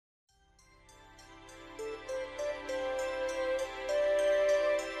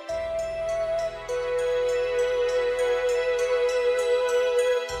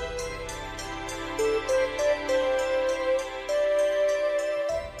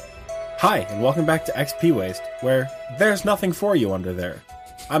Hi, and welcome back to XP Waste, where there's nothing for you under there.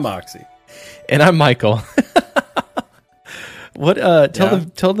 I'm Oxy. And I'm Michael. What?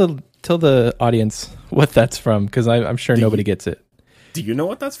 Tell the audience what that's from, because I'm sure nobody gets it. Do you know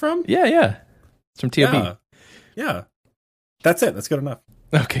what that's from? Yeah. It's from TOB. Yeah. That's it. That's good enough.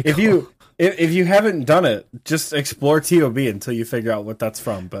 Okay. Cool. If you haven't done it, just explore TOB until you figure out what that's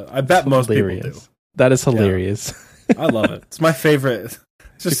from. But I bet most people do. That is hilarious. Yeah. I love it. It's my favorite.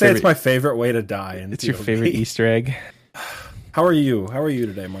 It's my favorite way to die. It's your favorite Easter egg. How are you? How are you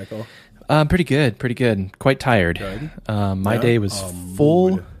today, Michael? Pretty good. Quite tired. Good. My day was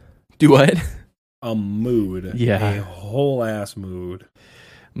full. Mood. Do what? A mood. Yeah. A whole ass mood.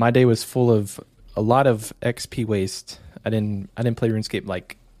 My day was full of a lot of XP waste. I didn't play RuneScape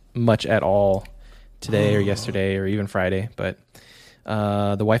like much at all today or yesterday or even Friday. But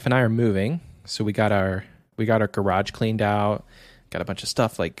the wife and I are moving, so we got our garage cleaned out. Got a bunch of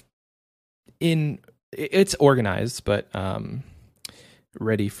stuff it's organized, but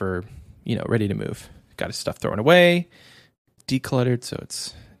ready to move. Got his stuff thrown away, decluttered. So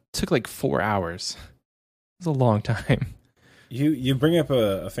it took like 4 hours. It was a long time. You bring up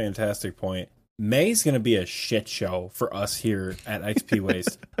a fantastic point. May's going to be a shit show for us here at XP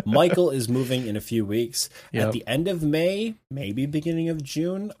Waste. Michael is moving in a few weeks. Yep. At the end of May, maybe beginning of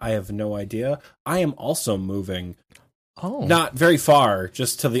June. I have no idea. I am also moving. Oh. Not very far,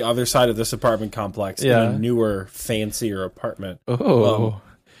 just to the other side of this apartment complex in a newer, fancier apartment. Oh.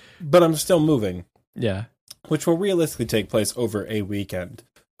 But I'm still moving. Yeah. Which will realistically take place over a weekend.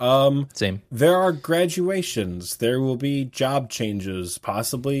 Same. There are graduations. There will be job changes,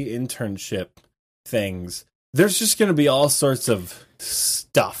 possibly internship things. There's just going to be all sorts of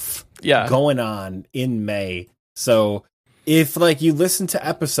stuff going on in May. So if you listen to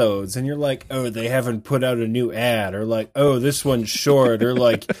episodes and you're like, oh, they haven't put out a new ad, or like, oh, this one's short, or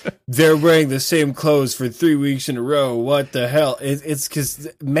like they're wearing the same clothes for 3 weeks in a row, what the hell? It's because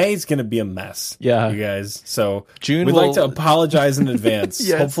May's going to be a mess. Yeah, you guys. So June, we'd like to apologize in advance.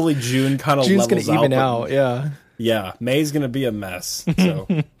 Yes. Hopefully June kind of levels out. June's going to even out. Yeah, May's going to be a mess. So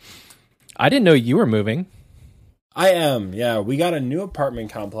I didn't know you were moving. I am, yeah. We got a new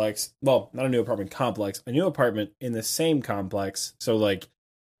apartment complex. Well, not a new apartment complex, a new apartment in the same complex. So,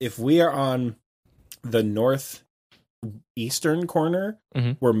 if we are on the northeastern corner,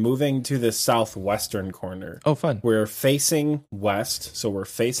 we're moving to the southwestern corner. Oh, fun. We're facing west, so we're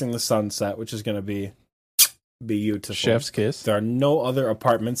facing the sunset, which is going to be beautiful. Chef's kiss. There are no other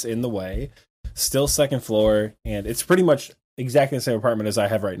apartments in the way. Still second floor, and it's pretty much exactly the same apartment as I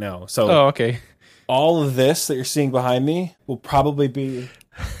have right now. So, okay. All of this that you're seeing behind me will probably be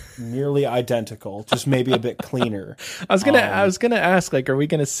nearly identical, just maybe a bit cleaner. I was gonna ask, are we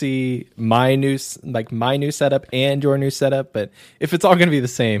gonna see my new setup and your new setup? But if it's all gonna be the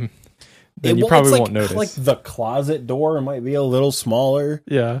same, then you probably won't notice. Like the closet door might be a little smaller.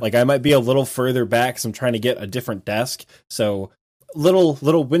 Yeah, I might be a little further back because I'm trying to get a different desk. So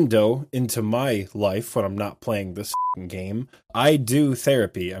little window into my life when I'm not playing this game. I do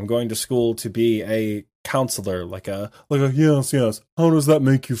therapy. I'm going to school to be a counselor, like a yes, how does that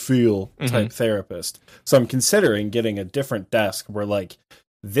make you feel type therapist. So I'm considering getting a different desk where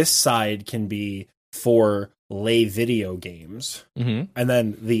this side can be for lay video games, and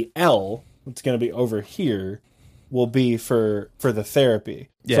then the L that's going to be over here will be for the therapy.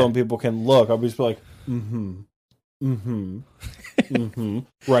 Yeah. So when people can look, I'll just be like,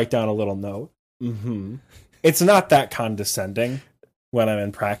 write down a little note. It's not that condescending when I'm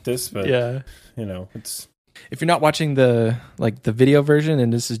in practice, but it's. If you're not watching the video version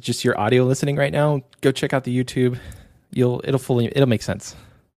and this is just your audio listening right now, go check out the YouTube. It'll make sense.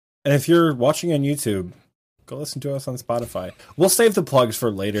 And if you're watching on YouTube, go listen to us on Spotify. We'll save the plugs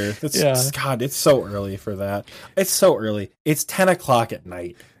for later. God, it's so early for that. It's so early. It's 10 o'clock at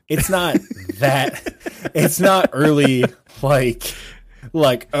night. It's not that. It's not early.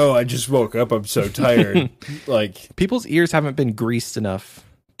 Oh, I just woke up. I'm so tired. People's ears haven't been greased enough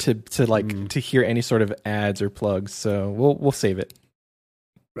to hear any sort of ads or plugs. So we'll save it.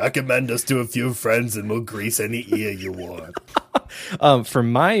 Recommend us to a few friends, and we'll grease any ear you want.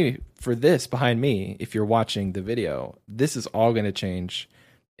 For this behind me, if you're watching the video, this is all going to change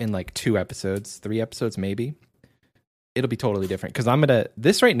in 2 episodes, 3 episodes, maybe. It'll be totally different because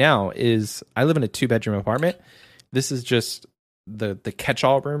this right now is, I live in a 2-bedroom apartment. This is just the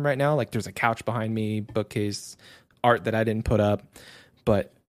catch-all room right now. There's a couch behind me, bookcase, art that I didn't put up.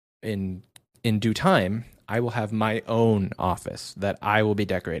 But in due time, I will have my own office that I will be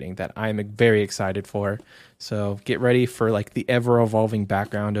decorating, that I'm very excited for. So get ready for the ever-evolving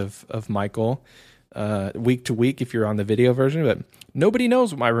background of Michael. week to week if you're on the video version, but nobody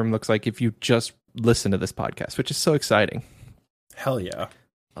knows what my room looks like if you just listen to this podcast, which is so exciting. Hell yeah.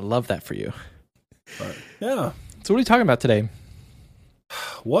 I love that for you. But, yeah. So what are we talking about today?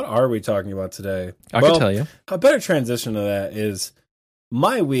 What are we talking about today? I can tell you. A better transition to that is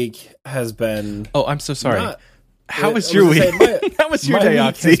my week has been... Oh, I'm so sorry. How was I your was week? gonna say, How was your my day, week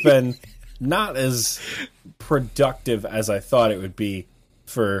Oxy? has been not as productive as I thought it would be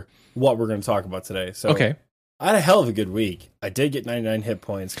for what we're going to talk about today. So Okay. I had a hell of a good week. I did get 99 hit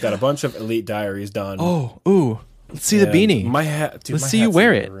points, got a bunch of Elite Diaries done. Oh, ooh. Let's see the And beanie. My hat, dude, Let's my see you hat's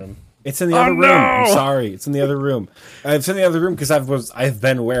wear in the it. other room. It's in the other room. I'm sorry. It's in the other room. It's in the other room because I've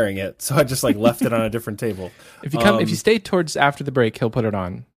been wearing it, so I just like left it on a different table. If you stay towards after the break, he'll put it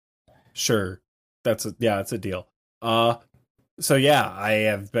on. Sure. That's a deal. So yeah,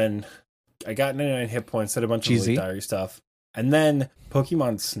 I got 99 hit points, did a bunch of Elite Diary stuff. And then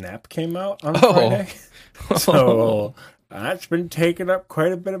Pokemon Snap came out on Friday. So that's been taking up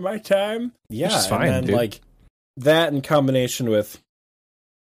quite a bit of my time. Yeah, which is fine, and then dude. like that in combination with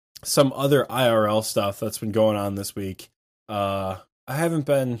some other IRL stuff that's been going on this week. I haven't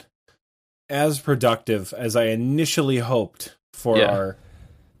been as productive as I initially hoped for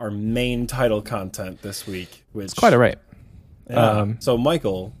our main title content this week, which It's quite all right. yeah. So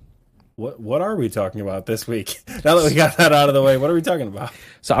Michael, what are we talking about this week? Now that we got that out of the way, what are we talking about?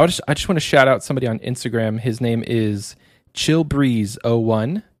 So I just want to shout out somebody on Instagram. His name is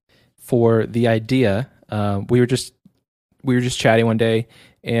ChillBreeze01 for the idea. We were just chatting one day,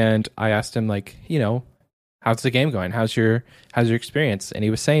 and I asked him, like, how's the game going? How's your experience? And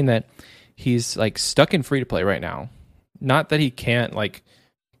he was saying that he's like stuck in free to play right now. Not that he can't like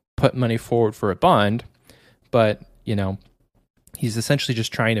put money forward for a bond, but he's essentially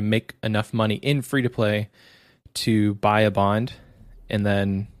just trying to make enough money in free to play to buy a bond, and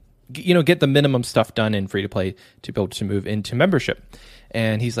then get the minimum stuff done in free to play to be able to move into membership.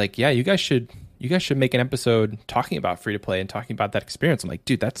 And he's like, yeah, you guys should make an episode talking about free to play and talking about that experience. I'm like,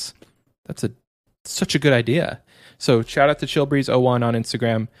 dude, that's such a good idea. So shout out to ChillBreeze01 on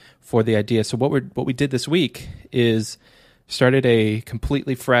Instagram for the idea. So what we did this week is started a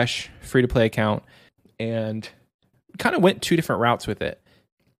completely fresh free to play account and kind of went two different routes with it.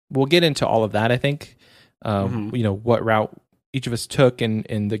 We'll get into all of that, I think. What route each of us took in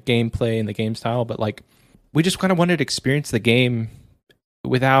the gameplay and the game style, but like we just kind of wanted to experience the game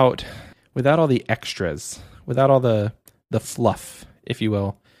without all the extras, without all the fluff, if you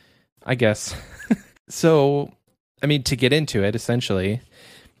will, I guess. So, I mean, to get into it, essentially,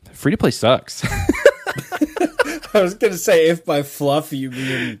 free to play sucks. I was going to say, if by fluff you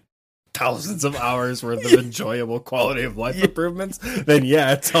mean thousands of hours worth of enjoyable quality of life improvements, then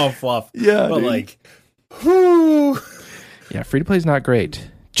yeah, it's all fluff. Yeah, but dude. like, whoo. Yeah, free to play is not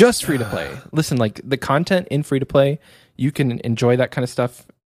great. Just free to play. Listen, like the content in free to play, you can enjoy that kind of stuff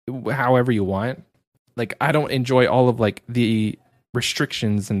however you want. Like, I don't enjoy all of like the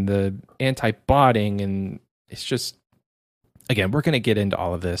restrictions and the anti-botting, and it's just, again, we're going to get into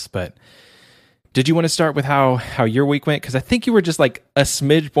all of this, but did you want to start with how your week went? Because I think you were just like a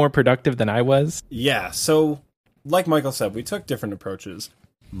smidge more productive than I was. Yeah, so like Michael said, we took different approaches.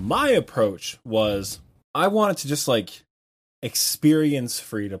 My approach was I wanted to just like experience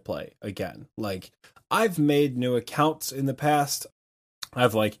free to play again. Like, I've made new accounts in the past.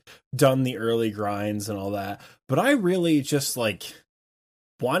 I've like done the early grinds and all that, but I really just like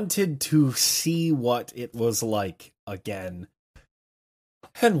wanted to see what it was like again.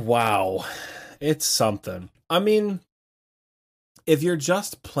 And wow, it's something. I mean, if you're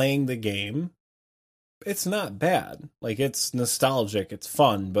just playing the game, it's not bad. Like, it's nostalgic, it's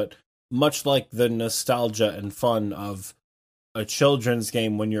fun, but much like the nostalgia and fun of a children's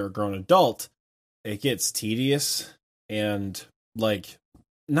game when you're a grown adult, it gets tedious and like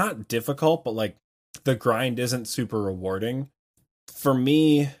not difficult, but like the grind isn't super rewarding. For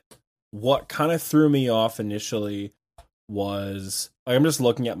me, what kind of threw me off initially was, like, I'm just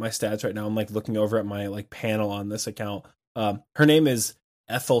looking at my stats right now. I'm like looking over at my like panel on this account. Her name is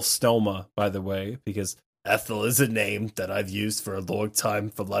Ethel Stoma, by the way, because Ethel is a name that I've used for a long time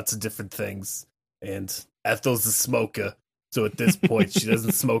for lots of different things. And Ethel's a smoker. So at this point, she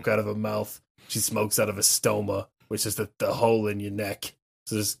doesn't smoke out of her mouth. She smokes out of a stoma, which is the hole in your neck.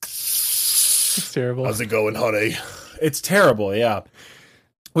 So just, It's terrible. how's it going, honey? It's terrible, yeah.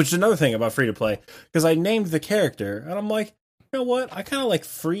 Which is another thing about free to play, because I named the character, and I'm like, you know what? I kind of like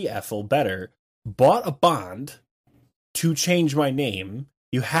Free Ethel better. Bought a bond to change my name.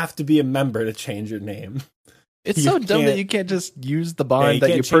 You have to be a member to change your name. It's so dumb that you can't just use the bond that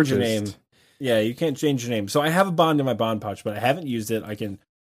you can't change purchased. your name. Yeah, you can't change your name. So I have a bond in my bond pouch, but I haven't used it. I can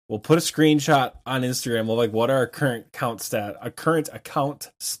we'll put a screenshot on Instagram of like what our current account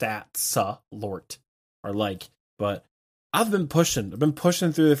stats Lort are like. But I've been pushing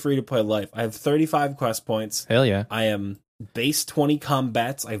through the free to play life. I have 35 quest points. Hell yeah. I am base 20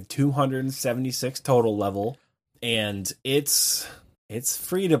 combats. I have 276 total level, and it's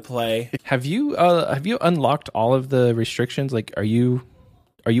free to play. Have you unlocked all of the restrictions? Like, are you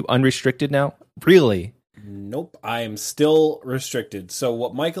unrestricted now? Really? Nope, I am still restricted. So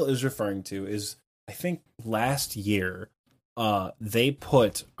what Michael is referring to is, I think last year, they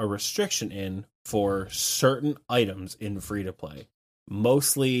put a restriction in for certain items in free to play.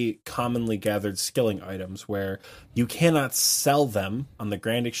 Mostly commonly gathered skilling items where you cannot sell them on the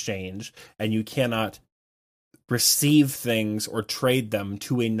Grand Exchange and you cannot receive things or trade them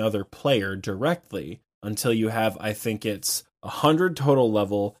to another player directly until you have, I think it's 100 total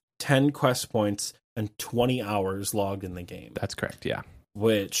level, 10 quest points, and 20 hours logged in the game. That's correct, yeah.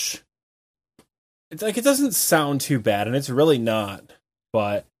 Which, it's like, it doesn't sound too bad, and it's really not,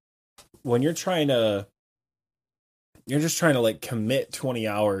 but when you're just trying to like commit 20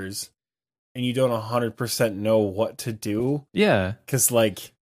 hours and you don't 100% know what to do. Yeah. Because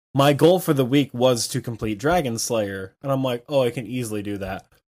like my goal for the week was to complete Dragon Slayer. And I'm like, oh, I can easily do that.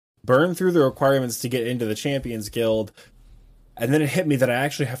 Burn through the requirements to get into the Champions Guild. And then it hit me that I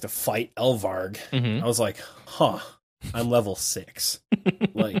actually have to fight Elvarg. Mm-hmm. I was like, I'm level 6.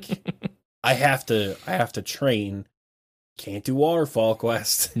 Like I have to train. Can't do Waterfall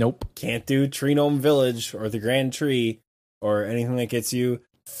Quest. Nope. Can't do Tree Gnome Village or the Grand Tree or anything that gets you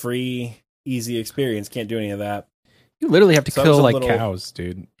free, easy experience. Can't do any of that. You literally have to kill like cows,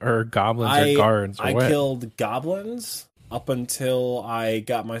 dude, or goblins or guards. Or I killed goblins up until I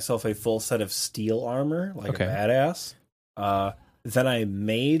got myself a full set of steel armor, like a badass. Then I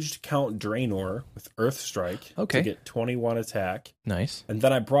maged Count Draenor with Earth Strike to get 21 attack. Nice. And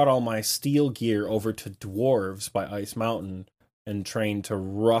then I brought all my steel gear over to Dwarves by Ice Mountain and trained to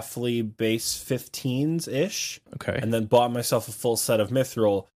roughly base 15s-ish. Okay. And then bought myself a full set of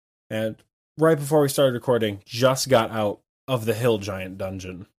Mithril. And right before we started recording, just got out of the Hill Giant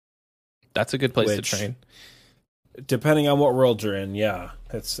dungeon. That's a good place to train. Depending on what world you're in, yeah.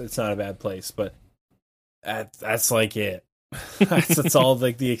 It's not a bad place, but that's like it. That's all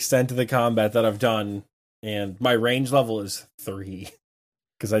like the extent of the combat that I've done, and my range level is 3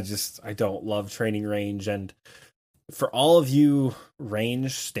 because I don't love training range. And for all of you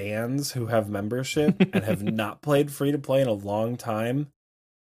range stands who have membership and have not played free to play in a long time,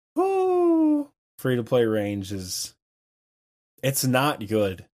 free to play range it's not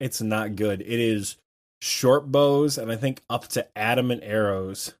good. It's not good. It is short bows and I think up to adamant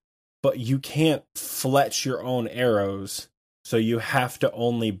arrows, but you can't fletch your own arrows. So you have to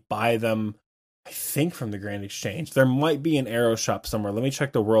only buy them, I think, from the Grand Exchange. There might be an arrow shop somewhere. Let me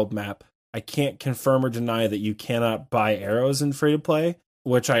check the world map. I can't confirm or deny that you cannot buy arrows in free-to-play,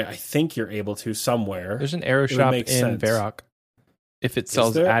 which I think you're able to somewhere. There's an arrow shop in Varrock. If it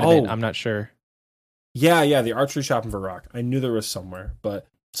sells adamant, I'm not sure. Yeah, the archery shop in Varrock. I knew there was somewhere. But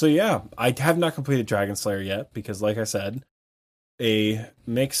so yeah, I have not completed Dragon Slayer yet because, like I said, a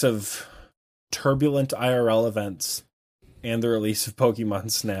mix of turbulent IRL events and the release of Pokemon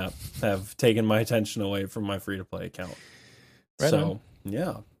Snap have taken my attention away from my free-to-play account. Right on.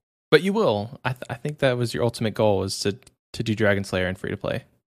 Yeah. But you will. I think that was your ultimate goal, was to do Dragon Slayer in free-to-play.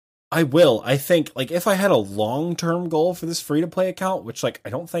 I will. I think, like, if I had a long-term goal for this free-to-play account, which, like,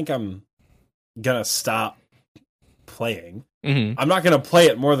 I don't think I'm gonna stop playing. Mm-hmm. I'm not gonna play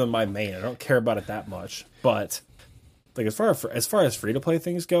it more than my main. I don't care about it that much. But, like, as far as free-to-play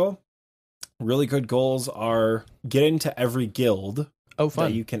things go, really good goals are get into every guild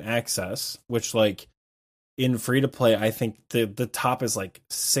that you can access, which, like, in free to play, I think the top is like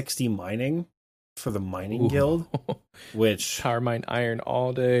 60 mining for the mining guild, which power mine iron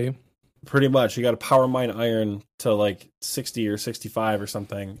all day. Pretty much, you got to power mine iron to like 60 or 65 or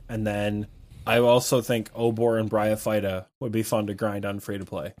something, and then I also think Obor and Bryophyta would be fun to grind on free to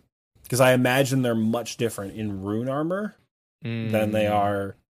play because I imagine they're much different in rune armor than they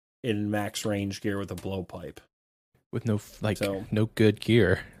are in max range gear with a blowpipe. With no good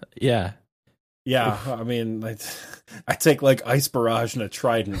gear. Yeah. Yeah, I mean, I take like Ice Barrage and a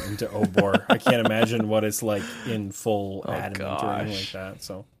Trident into Obor. I can't imagine what it's like in full adamant or anything like that.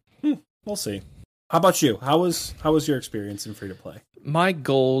 So, we'll see. How about you? How was your experience in free to play? My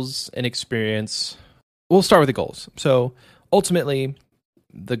goals and experience. We'll start with the goals. So, ultimately,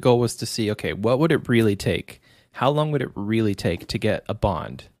 the goal was to see, okay, what would it really take? How long would it really take to get a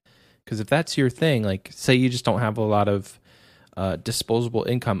bond? Because if that's your thing, like, say you just don't have a lot of disposable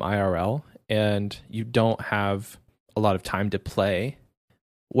income IRL, and you don't have a lot of time to play,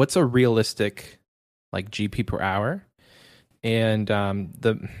 what's a realistic like GP per hour? And I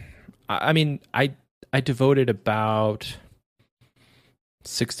devoted about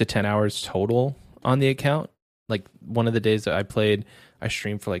 6 to 10 hours total on the account. Like one of the days that I played, I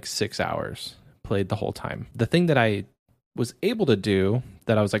streamed for like 6 hours, played the whole time. The thing that I was able to do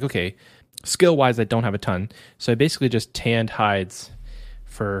that I was like, okay, skill wise, I don't have a ton. So I basically just tanned hides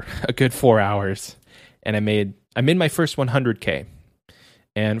for a good 4 hours, and I made my first 100K.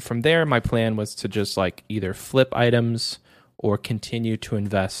 And from there, my plan was to just like either flip items or continue to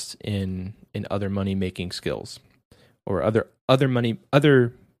invest in other money making skills or other money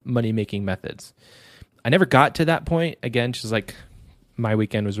making methods. I never got to that point. Again, just like my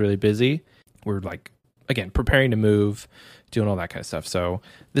weekend was really busy. We're like, again, preparing to move, doing all that kind of stuff. So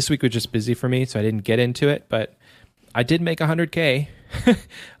this week was just busy for me, so I didn't get into it, but I did make 100K.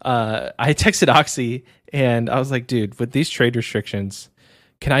 I texted Oxy and I was like, dude, with these trade restrictions,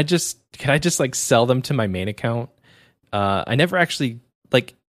 can I just like sell them to my main account? I never actually,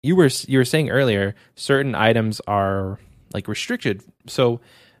 like you were saying earlier, certain items are like restricted. So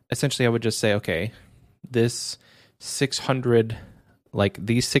essentially I would just say, okay, these 600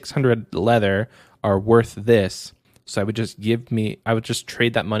 leather are worth this. So I would just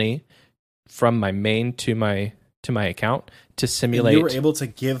trade that money from my main to my account to simulate. And you were able to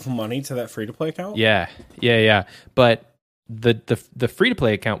give money to that free to play account? Yeah. But the free to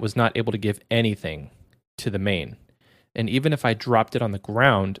play account was not able to give anything to the main. And even if I dropped it on the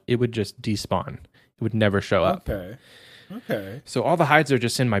ground, it would just despawn. It would never show up. Okay. So all the hides are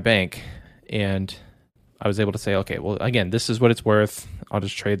just in my bank, and I was able to say, okay, well, again, this is what it's worth. I'll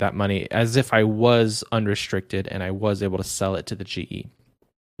just trade that money as if I was unrestricted and I was able to sell it to the GE.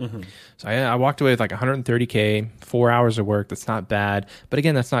 Mm-hmm. So I walked away with like 130K, 4 hours of work. That's not bad. But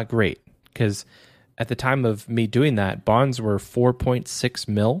again, that's not great because at the time of me doing that, bonds were 4.6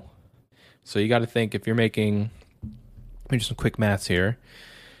 mil. So you got to think if you're making, let me do some quick maths here.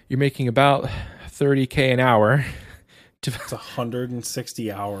 You're making about 30K an hour. It's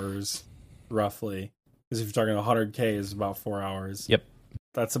 160 hours roughly. Because if you're talking 100K is about 4 hours. Yep.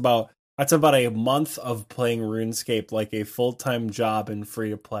 That's about a month of playing RuneScape like a full-time job in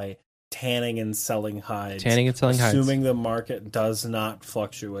free-to-play, tanning and selling hides. Assuming the market does not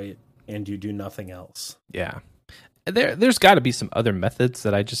fluctuate and you do nothing else. Yeah. There's got to be some other methods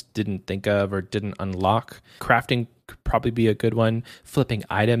that I just didn't think of or didn't unlock. Crafting could probably be a good one. Flipping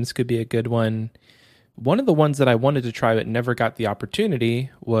items could be a good one. One of the ones that I wanted to try but never got the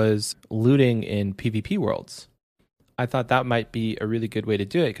opportunity was looting in PvP worlds. I thought that might be a really good way to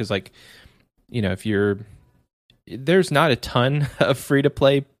do it because, like, you know, there's not a ton of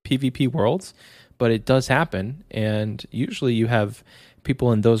free-to-play PvP worlds, but it does happen, and usually you have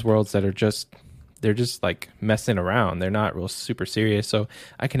people in those worlds that they're just like messing around. They're not real super serious. So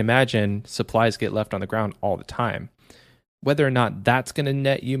I can imagine supplies get left on the ground all the time. Whether or not that's going to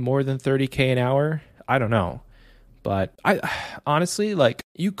net you more than 30K an hour, I don't know. But I honestly, like,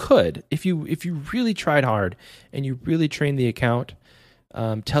 you could, if you really tried hard and you really trained the account.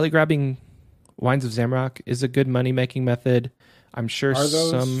 Telegrabbing Wines of Zamorak is a good money making method. I'm sure are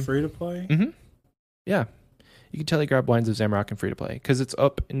those free to play? Mm-hmm. Yeah, you can telegrab Wines of Zamorak in free to play because it's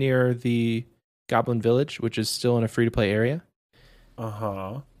up near the Goblin Village, which is still in a free to play area.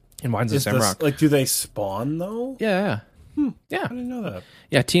 And Wines of Zamorak, like, do they spawn though? Yeah. Yeah, I didn't know that.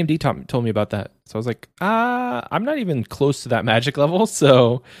 Yeah, TMD told me about that. So I was like, I'm not even close to that magic level.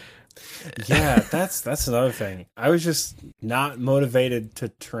 So yeah, that's another thing. I was just not motivated to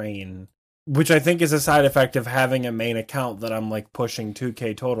train, which I think is a side effect of having a main account that I'm like pushing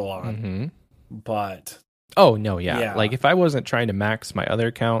 2K total on. Mm-hmm. But oh no, yeah, like if I wasn't trying to max my other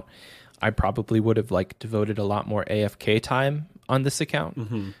account, I probably would have like devoted a lot more AFK time on this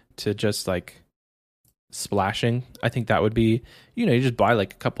account to just like splashing. I think that would be, you just buy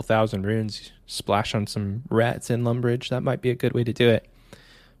like a couple thousand runes, splash on some rats in Lumbridge. That might be a good way to do it.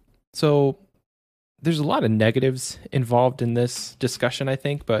 So there's a lot of negatives involved in this discussion, I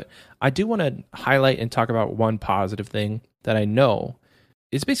think, but I do want to highlight and talk about one positive thing that I know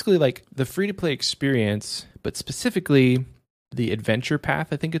is basically like the free-to-play experience, but specifically the adventure path,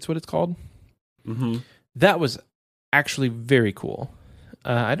 I think it's what it's called. Mm-hmm. That was actually very cool.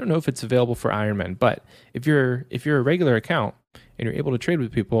 I don't know if it's available for Ironman, but if you're a regular account and you're able to trade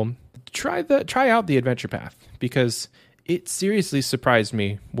with people, try out the adventure path because it seriously surprised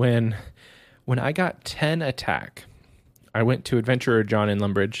me when I got 10 attack. I went to Adventurer John in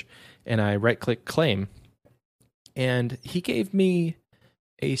Lumbridge and I right-click claim, and he gave me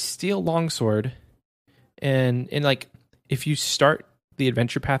a steel longsword, and like if you start the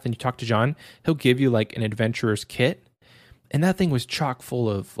adventure path and you talk to John, he'll give you like an adventurer's kit. And that thing was chock full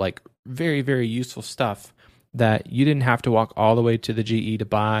of like very, very useful stuff that you didn't have to walk all the way to the GE to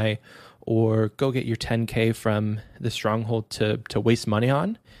buy or go get your 10K from the Stronghold to waste money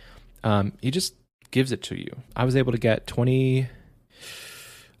on. He just gives it to you. I was able to get at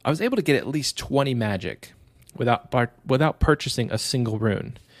least 20 magic without purchasing a single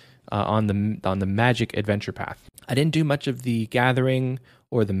rune on the magic adventure path. I didn't do much of the gathering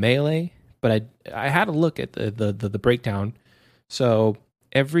or the melee, but I had a look at the breakdown. So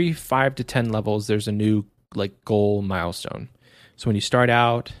every 5 to 10 levels, there's a new like goal milestone. So when you start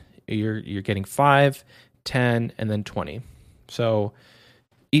out, you're getting 5, 10, and then 20. So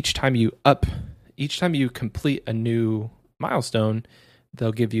each time you complete a new milestone,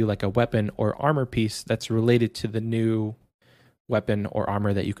 they'll give you like a weapon or armor piece that's related to the new weapon or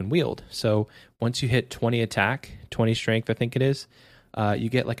armor that you can wield. So once you hit 20 attack, 20 strength, I think it is, you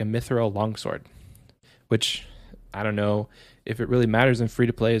get like a mithril longsword, which I don't know if it really matters in free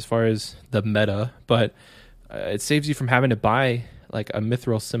to play as far as the meta, but it saves you from having to buy like a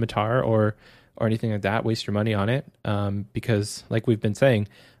mithril scimitar or anything like that, waste your money on it, because like we've been saying,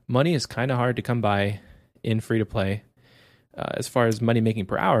 money is kind of hard to come by in free to play as far as money making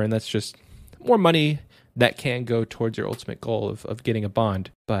per hour, and that's just more money that can go towards your ultimate goal of getting a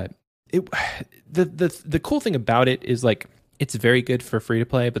bond. But the cool thing about it is like it's very good for free to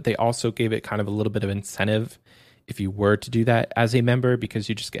play, but they also gave it kind of a little bit of incentive if you were to do that as a member, because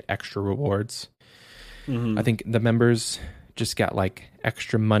you just get extra rewards. Mm-hmm. I think the members just got like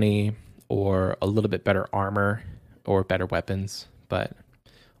extra money or a little bit better armor or better weapons. But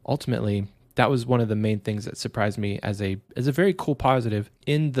ultimately, that was one of the main things that surprised me as a very cool positive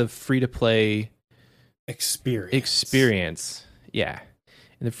in the free to play experience. Yeah.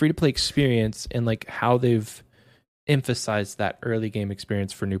 In the free to play experience, and like how they've emphasized that early game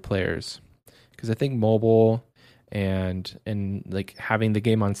experience for new players. Because I think mobile and like having the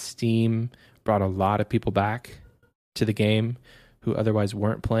game on Steam brought a lot of people back to the game who otherwise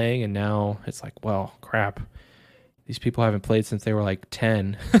weren't playing, and now it's like, well, crap, these people haven't played since they were like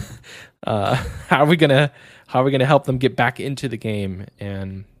 10. How are we gonna help them get back into the game?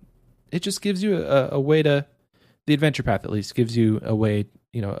 And it just gives you a way to, the adventure path at least gives you a way,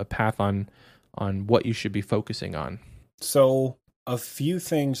 a path on what you should be focusing on. So a few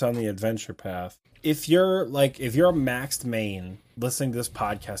things on the adventure path. If you're a maxed main listening to this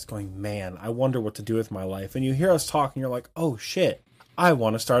podcast going, man, I wonder what to do with my life, and you hear us talk and you're like, oh shit, I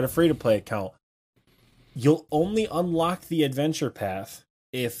want to start a free-to-play account. You'll only unlock the adventure path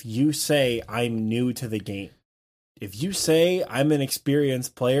if you say, I'm new to the game. If you say, I'm an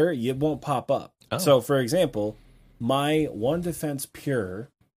experienced player, it won't pop up. Oh. So, for example, my One Defense Pure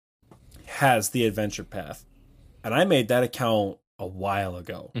has the adventure path, and I made that account a while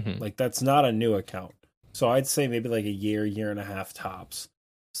ago. Mm-hmm. Like, that's not a new account. So I'd say maybe like a year and a half tops.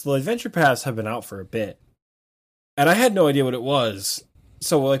 So the adventure paths have been out for a bit, and I had no idea what it was.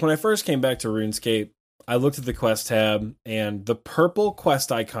 So like when I first came back to RuneScape, I looked at the quest tab, and the purple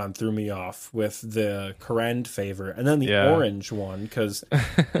quest icon threw me off with the Korend favor, and then the orange one, because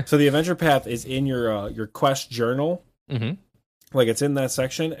so the adventure path is in your quest journal. Mm-hmm. Like it's in that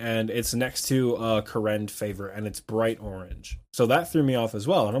section, and it's next to Korend favor, and it's bright orange. So that threw me off as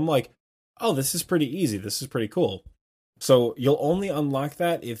well. And I'm like, oh, this is pretty easy. This is pretty cool. So you'll only unlock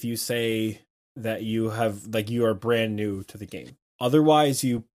that if you say that you are brand new to the game. Otherwise,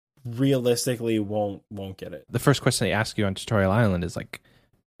 you realistically won't get it. The first question they ask you on Tutorial Island is like,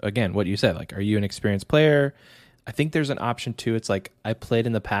 again, what you said, like, are you an experienced player? I think there's an option too. It's like, I played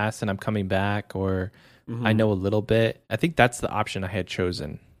in the past and I'm coming back, or I know a little bit. I think that's the option I had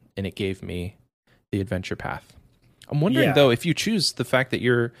chosen, and it gave me the adventure path. I'm wondering though, if you choose the fact that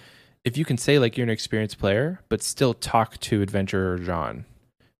if you can say like you're an experienced player, but still talk to Adventurer John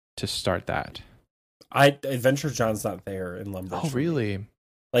to start that. Adventurer John's not there in Lumbridge. Oh, really?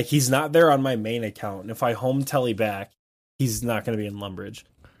 Like, he's not there on my main account, and if I home telly back, he's not going to be in Lumbridge.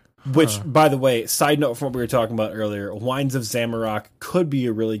 Which, by the way, side note from what we were talking about earlier, Wines of Zamorak could be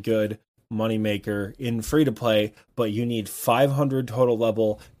a really good moneymaker in free-to-play, but you need 500 total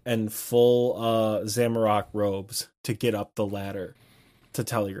level and full Zamorak robes to get up the ladder to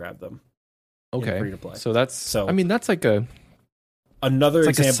telegrab them. Okay, free-to-play. So that's like another like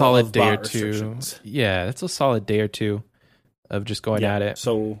example a solid of day or two. Yeah, that's a solid day or two of just going at it.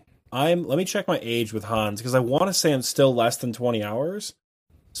 So let me check my age with Hans, because I want to say I'm still less than 20 hours.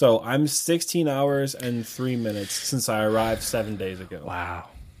 So I'm 16 hours and 3 minutes since I arrived 7 days ago. Wow.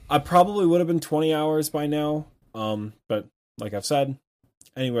 I probably would have been 20 hours by now. But like I've said,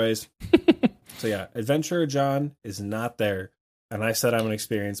 anyways. So yeah, Adventurer John is not there. And I said I'm an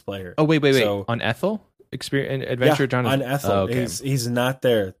experienced player. Oh, wait. So, on Ethel? experience Adventure John on Ethel. Oh, okay. He's not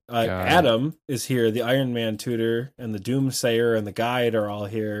there. Adam is here. The Iron Man tutor and the Doomsayer and the guide are all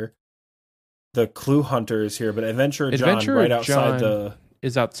here. The Clue Hunter is here, but Adventure John right outside John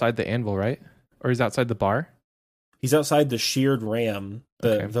is outside the anvil, right? Or he's outside the bar? He's outside the Sheared Ram,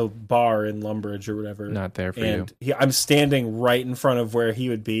 the bar in Lumbridge or whatever. Not there for you. I'm standing right in front of where he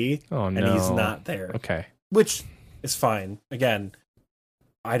would be. Oh, no. And he's not there. Okay. Which is fine. Again,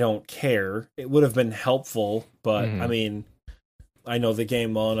 I don't care. It would have been helpful, but I mean, I know the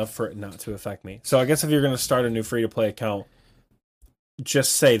game well enough for it not to affect me. So I guess if you're going to start a new free-to-play account,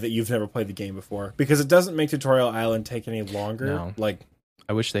 just say that you've never played the game before, because it doesn't make Tutorial Island take any longer. No. Like,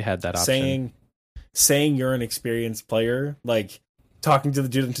 I wish they had that option. Saying you're an experienced player, like talking to the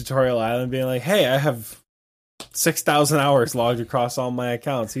dude in Tutorial Island, being like, "Hey, I have 6,000 hours logged across all my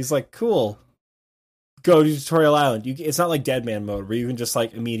accounts." He's like, "Cool, go to Tutorial Island." It's not like Dead Man mode where you can just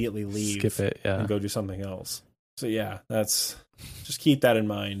like immediately leave, skip it, and go do something else. So yeah, just keep that in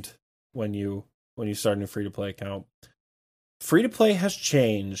mind when you start a new free to play account. Free to play has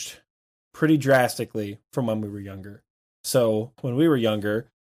changed pretty drastically from when we were younger. So when we were younger,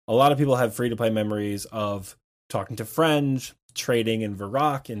 a lot of people have free to play memories of talking to friends, trading in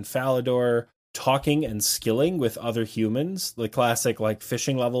Varrock and Falador, talking and skilling with other humans, the classic like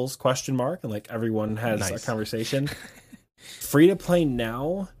fishing levels ? And like everyone has a conversation. Free to play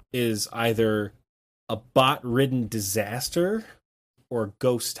now is either a bot ridden disaster or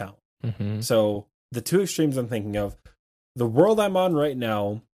ghost town. So the two extremes I'm thinking of, the world I'm on right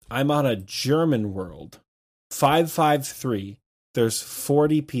now, I'm on a German world, 553. There's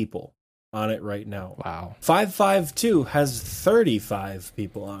 40 people on it right now. Wow. 552 has 35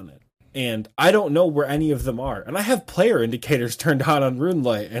 people on it. And I don't know where any of them are. And I have player indicators turned on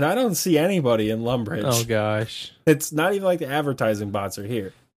RuneLite, and I don't see anybody in Lumbridge. Oh, gosh. It's not even like the advertising bots are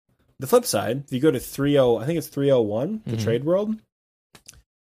here. The flip side, if you go to 301, the trade world,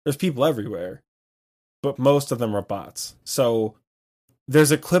 there's people everywhere. But most of them are bots. So there's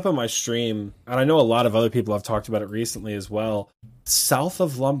a clip on my stream, and I know a lot of other people have talked about it recently as well. South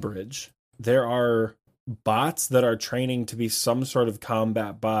of Lumbridge, there are bots that are training to be some sort of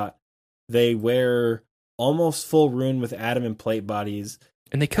combat bot. They wear almost full rune with adamant plate bodies.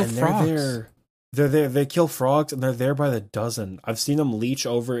 And they kill frogs. They're there. They kill frogs, and they're there by the dozen. I've seen them leech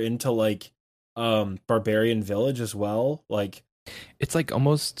over into like Barbarian Village as well. Like, it's like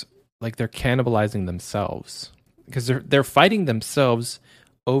almost like they're cannibalizing themselves, because they're fighting themselves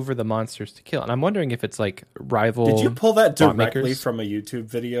over the monsters to kill. And I'm wondering if it's like rival. Did you pull that directly from a YouTube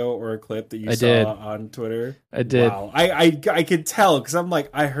video or a clip that you saw on Twitter? I did. Wow. I could tell, because I'm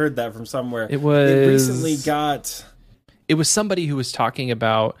like, I heard that from somewhere. It was somebody who was talking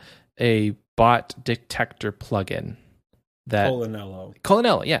about a bot detector plugin that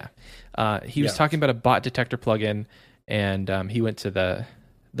Colanello, yeah. He was talking about a bot detector plugin, and he went to the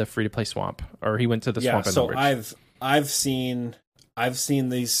free to play swamp, or he went to the swamp. So I've seen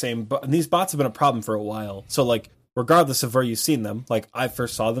these bots have been a problem for a while. So like, regardless of where you've seen them, like I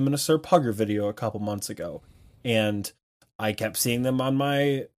first saw them in a Sir Pugger video a couple months ago, and I kept seeing them on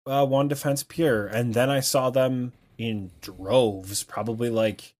my One Defense Pure, and then I saw them in droves. Probably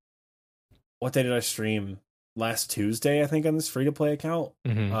like, what day did I stream? Last Tuesday, I think, on this free to play account.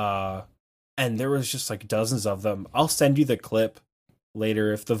 And there was just like dozens of them. I'll send you the clip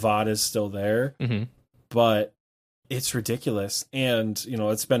later if the VOD is still there. But it's ridiculous, and you know,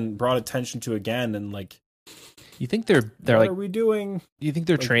 it's been brought attention to again. And like, you think they're what like, are we doing? You think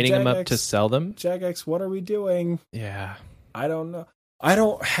they're like training them up to sell them? Jagex, what are we doing? Yeah, I don't know. I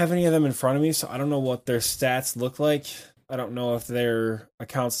don't have any of them in front of me, so I don't know what their stats look like. I don't know if they're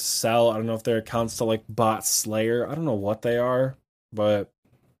accounts to sell. I don't know if they're accounts to like bot slayer. I don't know what they are, but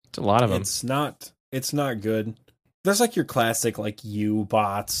it's a lot of them. It's not good. There's like your classic like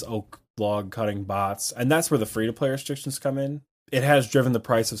bots, oak log cutting bots, and that's where the free to play restrictions come in. It has driven the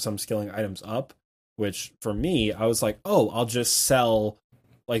price of some skilling items up, which for me, I was like, oh, I'll just sell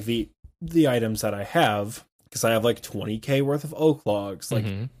like the items that I have, because I have like 20k worth of oak logs. Like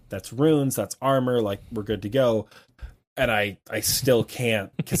that's runes, that's armor, like we're good to go. And I still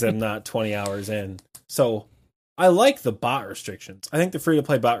can't, because I'm not 20 hours in. So I like the bot restrictions. I think the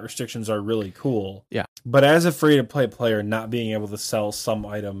free-to-play bot restrictions are really cool. Yeah. But as a free-to-play player, not being able to sell some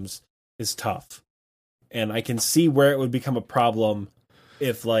items is tough. And I can see where it would become a problem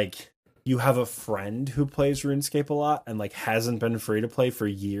if, like, you have a friend who plays RuneScape a lot and, like, hasn't been free-to-play for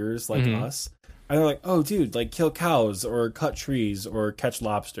years, like us. And they're like, oh, dude, like, kill cows or cut trees or catch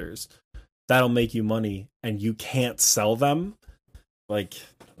lobsters. That'll make you money, and you can't sell them. Like,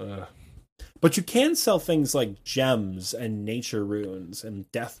 but you can sell things like gems and nature runes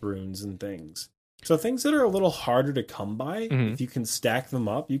and death runes and things. So things that are a little harder to come by, Mhm. if you can stack them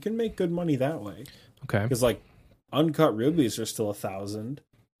up, you can make good money that way. Okay. Because like uncut rubies are still 1,000.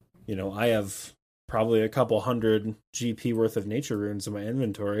 You know, I have probably a couple hundred GP worth of nature runes in my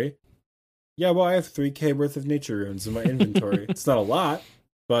inventory. Yeah, well, I have 3K worth of nature runes in my inventory. It's not a lot,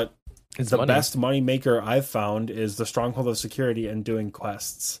 but It's the money. best money maker I've found is the Stronghold of Security and doing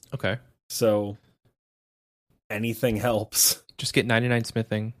quests. Okay. So anything helps. Just get 99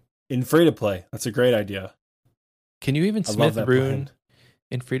 smithing. In free to play, that's a great idea. Can you even I love smith that rune plan.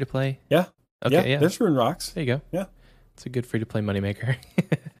 in free to play? Yeah. Okay, yeah. There's rune rocks. There you go. Yeah. It's a good free to play moneymaker.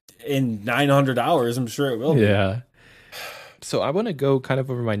 In 900 hours, I'm sure it will be. Yeah. So I want to go kind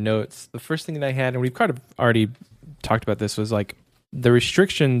of over my notes. The first thing that I had, and we've kind of already talked about this, was like the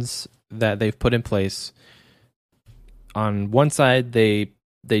restrictions that they've put in place. On one side, they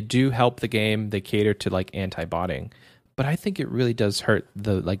do help the game. They cater to like anti-botting, but I think it really does hurt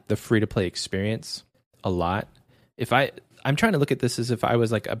the free to play experience a lot. I'm trying to look at this as if I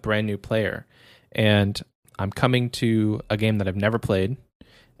was like a brand new player, and I'm coming to a game that I've never played,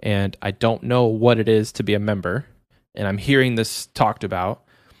 and I don't know what it is to be a member, and I'm hearing this talked about,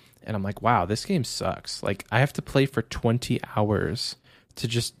 and I'm like, wow, this game sucks. Like I have to play for 20 hours to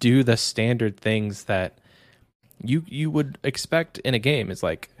just do the standard things that you would expect in a game. Is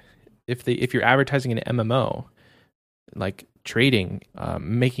like if you're advertising an MMO, like trading,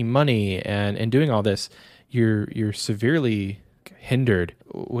 making money, and doing all this, you're severely hindered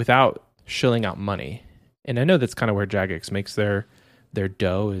without shilling out money. And I know that's kind of where Jagex makes their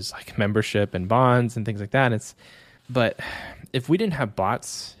dough, is like membership and bonds and things like that. But if we didn't have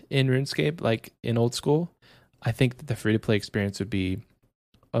bots in RuneScape, like in old school, I think that the free to play experience would be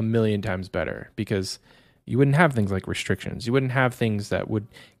a million times better, because you wouldn't have things like restrictions. You wouldn't have things that would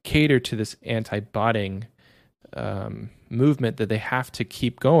cater to this anti-botting movement that they have to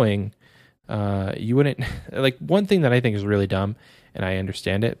keep going. You wouldn't like, one thing that I think is really dumb, and I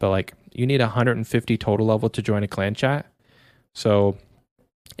understand it, but like you need 150 total level to join a clan chat. So,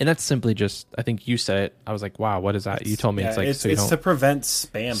 and that's simply just, I think you said it. I was like, wow, what is that? You told me it's like, it's, so you it's don't to prevent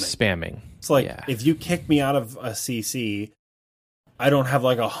spamming. spamming. It's like if you kick me out of a CC, I don't have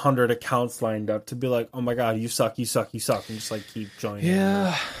like 100 accounts lined up to be like, oh my god, you suck, you suck, you suck, and just like keep joining.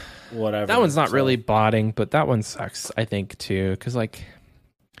 Yeah, whatever. That one's not really botting, but that one sucks, I think, too, because like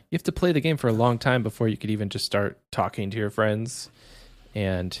you have to play the game for a long time before you could even just start talking to your friends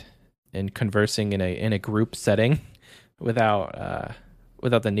and conversing in a group setting without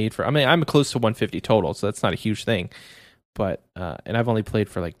the need for. I mean, I'm close to 150 total, so that's not a huge thing. But and I've only played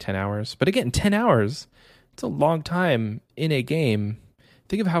for like 10 hours. But again, 10 hours, it's a long time in a game.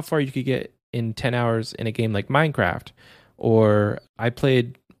 Think of how far you could get in 10 hours in a game like Minecraft. Or I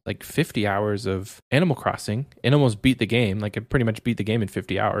played like 50 hours of Animal Crossing and almost beat the game. Like I pretty much beat the game in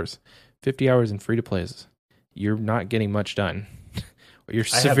 50 hours. 50 hours in free to plays. You're not getting much done. You're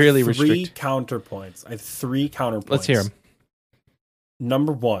severely restricted. I have 3 counterpoints. Let's hear them.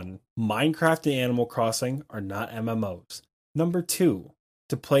 Number 1, Minecraft and Animal Crossing are not MMOs. Number 2,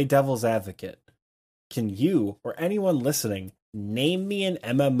 to play devil's advocate, can you or anyone listening name me an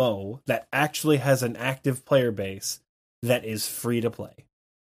MMO that actually has an active player base that is free to play?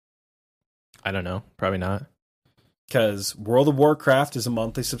 I don't know. Probably not. Because World of Warcraft is a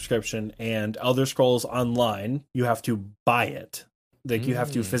monthly subscription, and Elder Scrolls Online, you have to buy it. Like you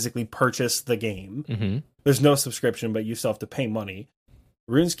have to physically purchase the game. Mm-hmm. There's no subscription, but you still have to pay money.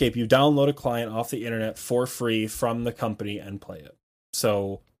 RuneScape, you download a client off the internet for free from the company and play it.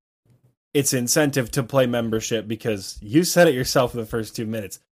 So it's incentive to play membership, because you said it yourself in the first 2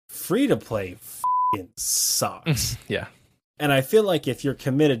 minutes. Free to play f***ing sucks. Yeah. And I feel like if you're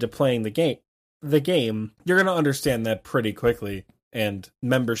committed to playing the game, you're going to understand that pretty quickly, and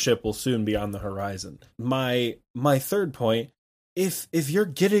membership will soon be on the horizon. My third point, if you're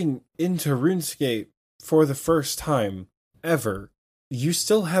getting into RuneScape for the first time ever, you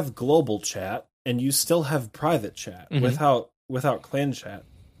still have global chat and you still have private chat without clan chat.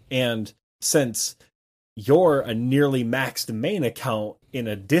 And since you're a nearly maxed main account in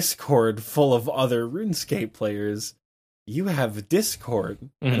a Discord full of other RuneScape players, you have Discord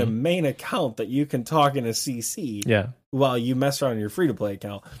and a main account that you can talk in a CC while you mess around your free-to-play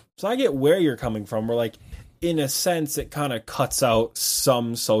account. So I get where you're coming from. Where, like, in a sense, it kind of cuts out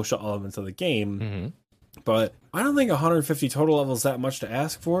some social elements of the game. But I don't think 150 total level is that much to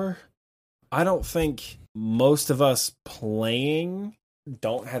ask for. I don't think most of us playing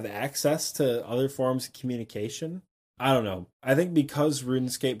don't have access to other forms of communication. I don't know. I think because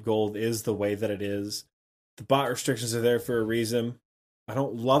RuneScape Gold is the way that it is, the bot restrictions are there for a reason. I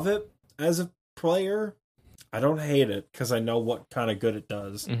don't love it as a player. I don't hate it because I know what kind of good it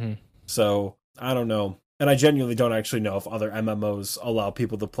does. So I don't know. And I genuinely don't actually know if other MMOs allow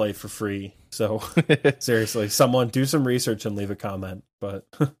people to play for free. So seriously, someone do some research and leave a comment. But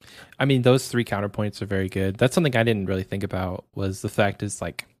I mean, those 3 counterpoints are very good. That's something I didn't really think about, was the fact is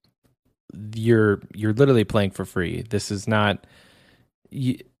like you're literally playing for free. This is not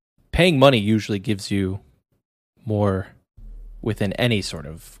paying money usually gives you more within any sort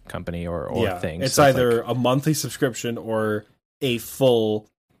of company or thing. It's so either a monthly subscription or a full,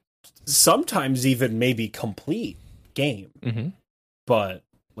 sometimes even maybe complete game. Mm-hmm. But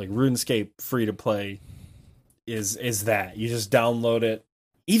like RuneScape free to play is that you just download it.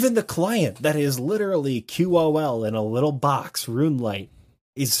 Even the client that is literally QOL in a little box, RuneLite,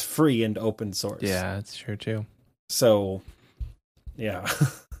 is free and open source. Yeah, that's true too. So yeah.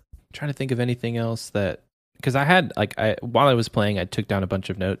 Trying to think of anything else that, because I had while I was playing, I took down a bunch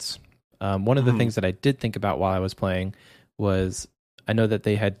of notes. One of the things that I did think about while I was playing was, I know that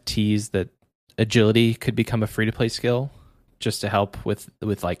they had teased that agility could become a free to play skill, just to help with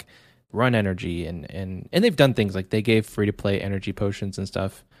like run energy and they've done things like they gave free to play energy potions and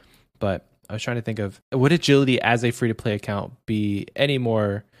stuff. But I was trying to think of, would agility as a free to play account be any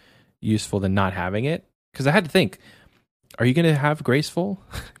more useful than not having it? Because I had to think, are you going to have Graceful?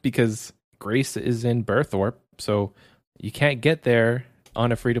 Because Grace is in Burthorpe, so you can't get there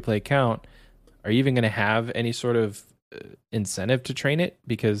on a free-to-play account. Are you even going to have any sort of incentive to train it?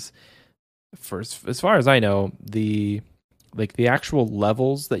 Because as far as I know, the actual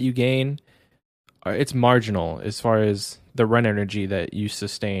levels that you gain, it's marginal as far as the run energy that you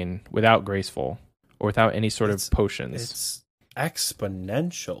sustain without Graceful or without any sort of potions. It's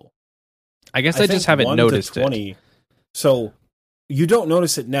exponential. I guess I just haven't noticed it. So you don't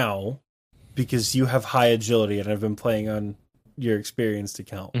notice it now because you have high agility and I've been playing on your experienced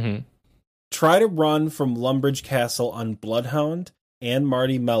account. Mm-hmm. Try to run from Lumbridge Castle on Bloodhound and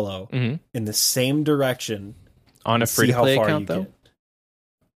Marty Mello in the same direction on a free-to-play account, though? Get.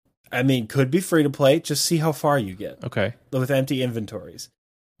 I mean, could be free to play. Just see how far you get. Okay. With empty inventories.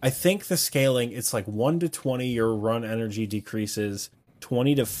 I think the scaling, it's like 1 to 20, your run energy decreases.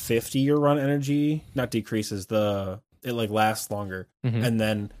 20 to 50, your run energy, not decreases, it like lasts longer. Mm-hmm. And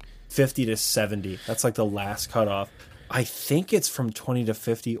then 50 to 70, that's like the last cutoff. I think it's from 20 to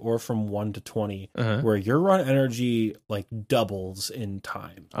 50 or from 1 to 20, where your run energy like doubles in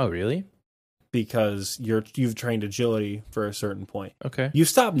time. Oh, really? Because you've trained agility for a certain point. Okay. You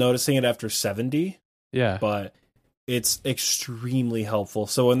stop noticing it after 70. Yeah. But it's extremely helpful.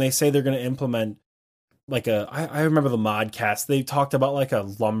 So when they say they're going to implement like I remember the Modcast, they talked about like a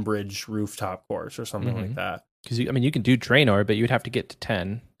Lumbridge rooftop course or something like that. Because you can do Draenor, but you'd have to get to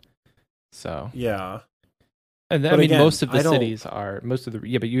 10. So yeah, and but again, most of the cities are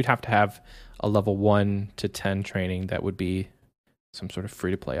but you'd have to have a level 1 to 10 training that would be some sort of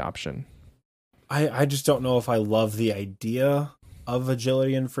free to play option. I just don't know if I love the idea of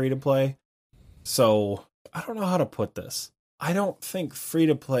agility and free to play. So I don't know how to put this. I don't think free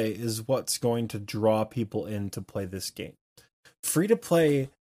to play is what's going to draw people in to play this game. Free to play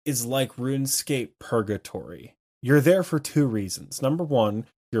is like RuneScape Purgatory. You're there for 2 reasons. Number 1,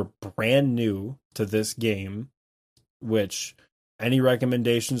 you're brand new to this game, which any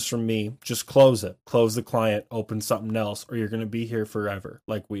recommendations from me, just close it. Close the client, open something else, or you're going to be here forever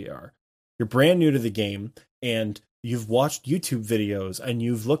like we are. You're brand new to the game, and you've watched YouTube videos, and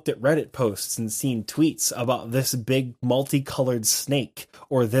you've looked at Reddit posts and seen tweets about this big multicolored snake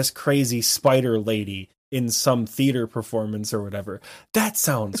or this crazy spider lady in some theater performance or whatever. That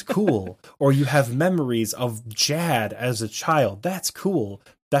sounds cool. Or you have memories of Jad as a child. That's cool.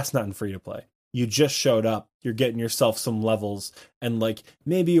 That's not in free to play. You just showed up. You're getting yourself some levels, and like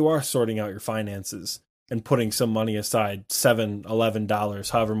maybe you are sorting out your finances and putting some money aside, $7,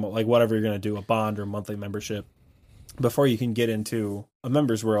 $11, however, like whatever you're going to do, a bond or a monthly membership, before you can get into a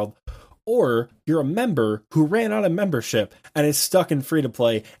member's world. Or you're a member who ran out of membership and is stuck in free to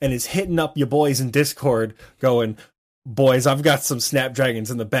play and is hitting up your boys in Discord going, boys, I've got some Snapdragons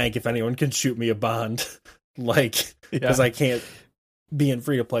in the bank if anyone can shoot me a bond. Like, because I can't be in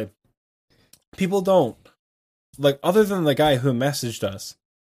free to play. People don't. Like, other than the guy who messaged us,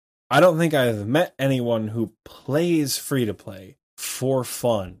 I don't think I've met anyone who plays free to play for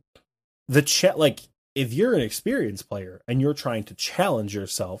fun. The chat, like, if you're an experienced player and you're trying to challenge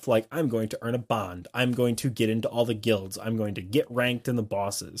yourself, like, I'm going to earn a bond, I'm going to get into all the guilds, I'm going to get ranked in the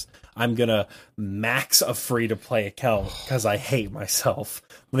bosses, I'm going to max a free-to-play account because I hate myself.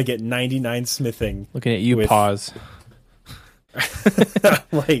 I'm going to get 99 smithing. Looking at you, pause.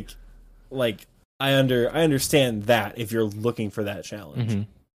 like I understand that if you're looking for that challenge.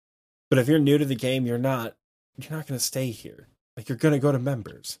 But if you're new to the game, you're not going to stay here. Like, you're going to go to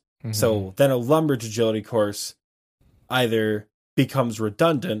members. So then a Lumbridge agility course either becomes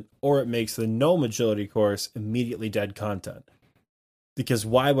redundant or it makes the gnome agility course immediately dead content. Because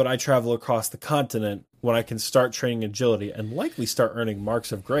why would I travel across the continent when I can start training agility and likely start earning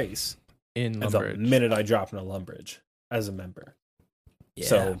marks of grace in the Lumbridge. minute I drop in a Lumbridge as a member? Yeah.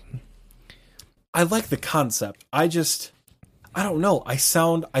 So I like the concept. I don't know. I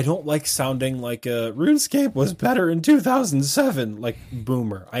don't like sounding like RuneScape was better in 2007, like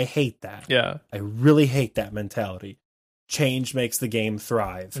boomer. I hate that. Yeah. I really hate that mentality. Change makes the game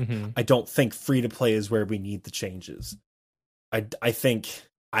thrive. I don't think free to play is where we need the changes. I think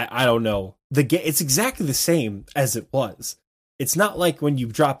I don't know. It's exactly the same as it was. It's not like when you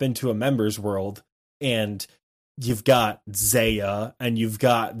drop into a members world and you've got Zaya and you've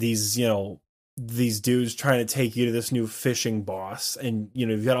got these dudes trying to take you to this new fishing boss, and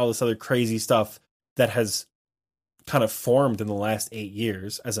you've got all this other crazy stuff that has kind of formed in the last 8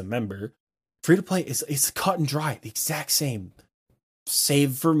 years as a member. Free to play it's cut and dry, the exact same,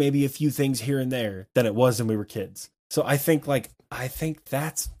 save for maybe a few things here and there than it was when we were kids. So I think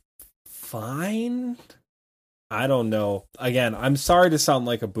that's fine. I don't know. Again, I'm sorry to sound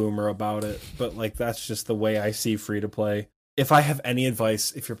like a boomer about it, but like that's just the way I see free to play. If I have any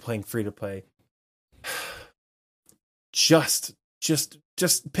advice, if you're playing free to play, just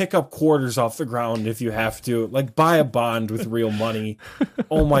pick up quarters off the ground if you have to. Like, buy a bond with real money.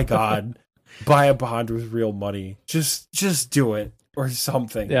 Oh my god, buy a bond with real money. Just do it or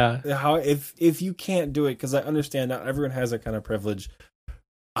something. Yeah. How if you can't do it, because I understand not everyone has that kind of privilege.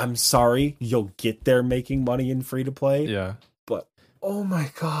 I'm sorry, you'll get there making money in free to play. Yeah. But oh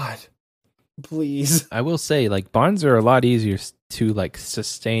my god, please. I will say, like, bonds are a lot easier to like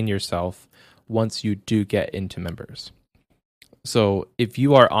sustain yourself once you do get into members. So if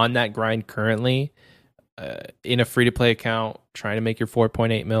you are on that grind currently in a free to play account, trying to make your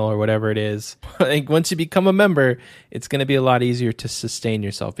 4.8 mil or whatever it is, like once you become a member, it's going to be a lot easier to sustain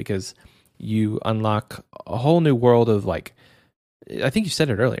yourself because you unlock a whole new world of, like, I think you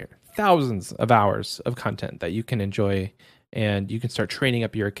said it earlier, thousands of hours of content that you can enjoy, and you can start training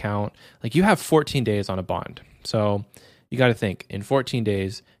up your account. Like, you have 14 days on a bond. So you got to think, in 14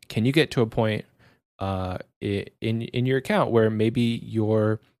 days, can you get to a point in your account where maybe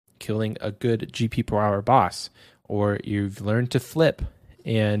you're killing a good GP per hour boss, or you've learned to flip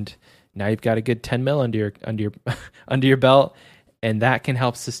and now you've got a good 10 mil under your under your belt, and that can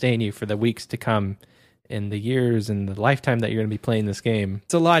help sustain you for the weeks to come in the years and the lifetime that you're going to be playing this game.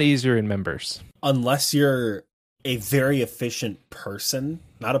 It's a lot easier in members. Unless you're a very efficient person,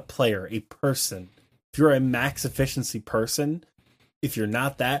 not a player, a person. If you're a max efficiency person, if you're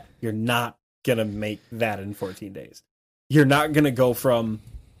not that, you're not going to make that in 14 days. You're not going to go from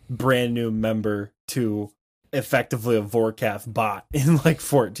brand new member to effectively a Vorkath bot in like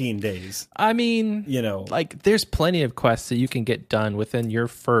 14 days. I mean, like, there's plenty of quests that you can get done within your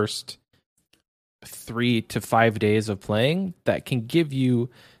first 3 to 5 days of playing that can give you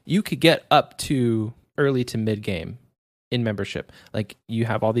could get up to early to mid game in membership. Like, you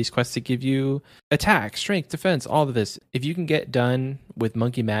have all these quests that give you attack, strength, defense, all of this. If you can get done with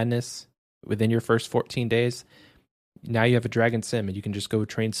Monkey Madness within your first 14 days, now you have a Dragon Sim and you can just go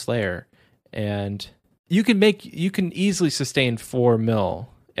train Slayer, and you can easily sustain 4 mil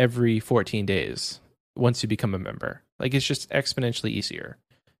every 14 days once you become a member. Like, it's just exponentially easier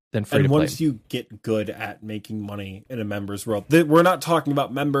than free to play. And once you get good at making money in a member's world, we're not talking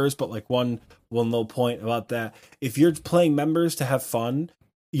about members, but like one little point about that. If you're playing members to have fun,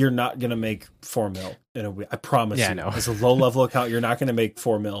 you're not going to make 4 mil in a week. I promise you. No. As a low level account, you're not going to make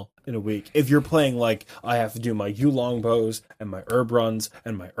 4 mil in a week. If you're playing like, I have to do my Yu longbows and my herb runs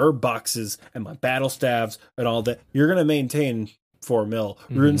and my herb boxes and my battle staves and all that, you're going to maintain 4 mil.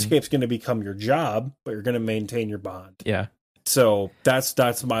 RuneScape's going to become your job, but you're going to maintain your bond. Yeah. So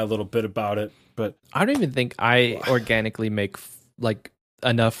that's my little bit about it. But I don't even think I organically make like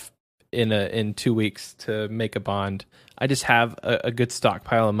enough in 2 weeks to make a bond. I just have a good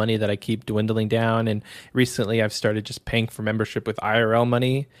stockpile of money that I keep dwindling down. And recently I've started just paying for membership with IRL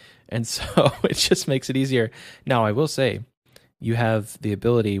money. And so it just makes it easier. Now, I will say, you have the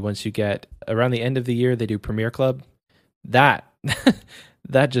ability, once you get around the end of the year, they do Premier Club. That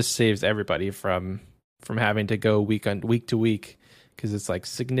just saves everybody from having to go week to week, because it's like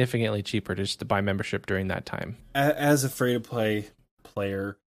significantly cheaper just to buy membership during that time. As a free-to-play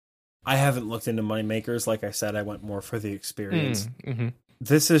player, I haven't looked into moneymakers. Like I said, I went more for the experience.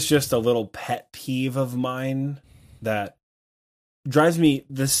 This is just a little pet peeve of mine that drives me.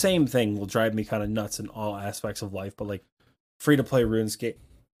 The same thing will drive me kind of nuts in all aspects of life, but like free-to-play RuneScape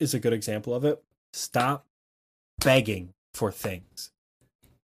is a good example of it. Stop begging for things.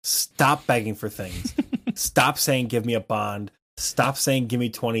 Stop begging for things. Stop saying give me a bond. Stop saying give me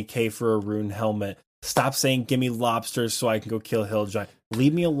 20k for a rune helmet. Stop saying give me lobsters so I can go kill Hill Giant.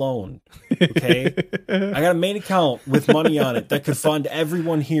 Leave me alone. Okay? I got a main account with money on it that could fund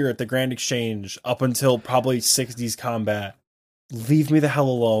everyone here at the Grand Exchange up until probably 60s combat. Leave me the hell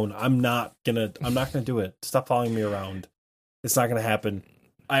alone. I'm not gonna do it. Stop following me around. It's not gonna happen.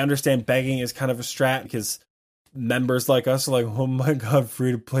 I understand begging is kind of a strat because members like us are like, oh my god,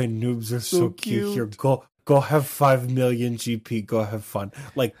 free to play noobs are so cute. Here, go have 5 million GP, go have fun.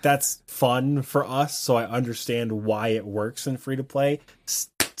 Like, that's fun for us, so I understand why it works in free to play.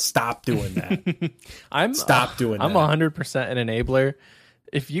 Stop doing that. Stop doing that. I'm 100% an enabler.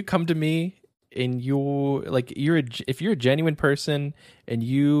 If you come to me and if you're a genuine person and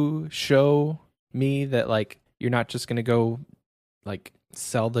you show me that like you're not just gonna go like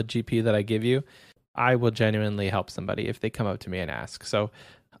sell the GP that I give you, I will genuinely help somebody if they come up to me and ask. So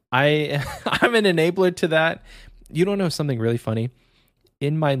I'm an enabler to that. You don't know something really funny?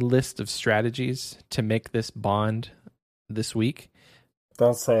 In my list of strategies to make this bond this week,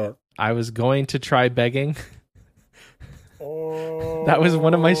 don't say it. I was going to try begging. That was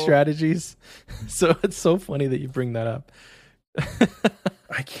one of my strategies. So it's so funny that you bring that up.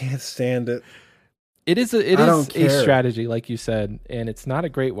 I can't stand it. It is a strategy, like you said, and it's not a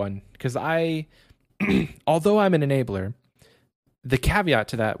great one because although I'm an enabler, the caveat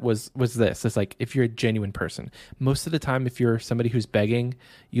to that was this. It's like, if you're a genuine person, most of the time, if you're somebody who's begging,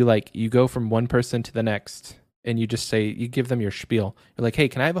 you go from one person to the next and you just say, you give them your spiel. You're like, hey,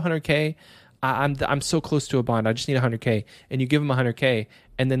 can I have 100K? I'm so close to a bond. I just need 100K. And you give them 100K,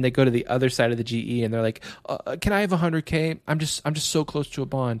 and then they go to the other side of the GE and they're like, can I have 100K? I'm just so close to a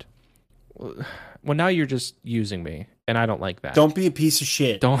bond. Well, now you're just using me, and I don't like that. Don't be a piece of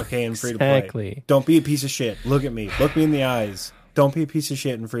shit. In free to play. Exactly. Don't be a piece of shit. Look at me. Look me in the eyes. Don't be a piece of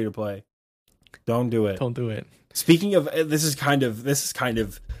shit in free to play. Don't do it. Don't do it. Speaking of, this is kind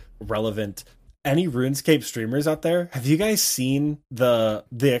of relevant. Any RuneScape streamers out there? Have you guys seen the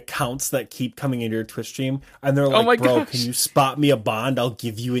accounts that keep coming into your Twitch stream? And they're like, bro, can you spot me a bond? I'll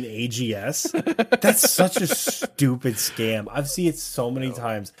give you an AGS. That's such a stupid scam. I've seen it so many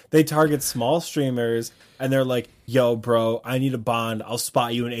times. They target small streamers and they're like, yo, bro, I need a bond. I'll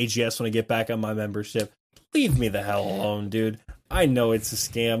spot you an AGS when I get back on my membership. Leave me the hell alone, dude. I know it's a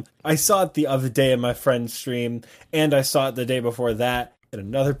scam. I saw it the other day in my friend's stream, and I saw it the day before that in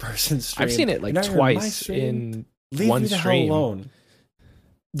another person's stream. I've seen it like twice in Leave one me the stream. hell alone.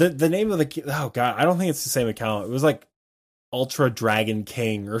 The name of oh god, I don't think it's the same account. It was like Ultra Dragon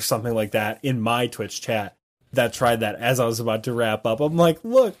King or something like that in my Twitch chat that tried that as I was about to wrap up. I'm like,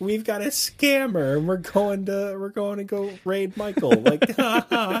 look, we've got a scammer, and we're going to go raid Michael. Like,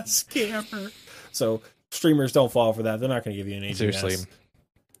 haha, scammer. So streamers don't fall for that. They're not going to give you an AGS. Seriously,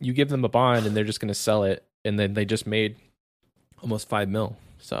 you give them a bond and they're just going to sell it, and then they just made almost 5 mil.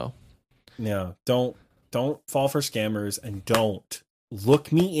 So yeah, don't fall for scammers, and don't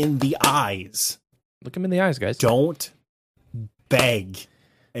look me in the eyes. Look them in the eyes, guys. Don't beg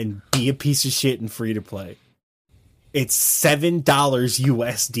and be a piece of shit in free to play. It's $7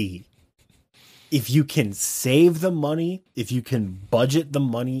 USD. If you can save the money, if you can budget the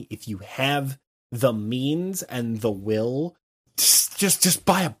money, if you have the means and the will, just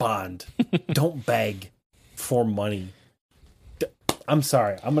buy a bond. Don't beg for money. I'm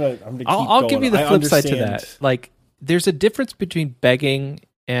sorry. I'm gonna keep I'll going. give you the flip side to that. Like, there's a difference between begging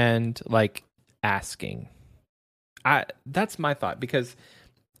and like asking. That's my thought, because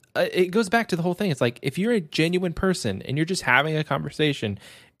it goes back to the whole thing. It's like, if you're a genuine person and you're just having a conversation,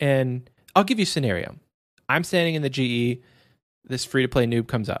 and I'll give you a scenario. I'm standing in the GE. This free to play noob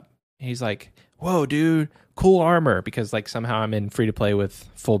comes up. He's like, whoa, dude, cool armor, because like somehow I'm in free to play with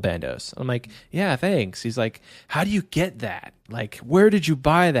full bandos. I'm like, yeah, thanks. He's like, how do you get that? Like, where did you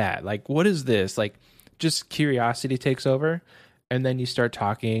buy that? Like, what is this? Like, just curiosity takes over. And then you start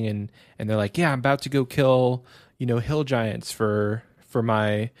talking, and they're like, yeah, I'm about to go kill, hill giants for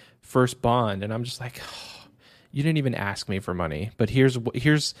my first bond. And I'm just like, oh, you didn't even ask me for money, but here's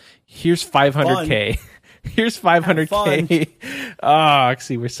 500K. Here's 500K. Oh,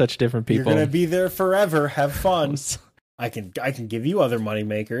 see, we're such different people. You're gonna be there forever. Have fun. I can give you other money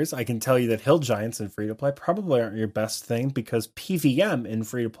makers. I can tell you that hill giants in free to play probably aren't your best thing, because PVM in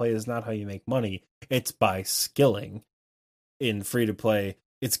free to play is not how you make money. It's by skilling. In free to play,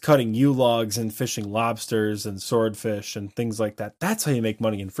 it's cutting logs and fishing lobsters and swordfish and things like that. That's how you make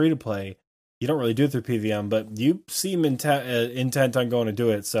money in free to play. You don't really do it through PVM, but you seem intent on going to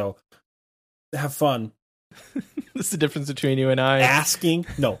do it. So have fun. This is the difference between you and I. Asking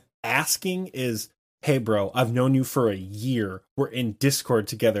is hey bro, I've known you for a year. We're in Discord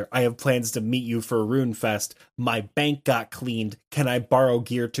together. I have plans to meet you for RuneFest. My bank got cleaned. Can I borrow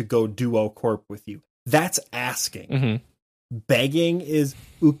gear to go duo corp with you? That's asking. Mm-hmm. Begging is,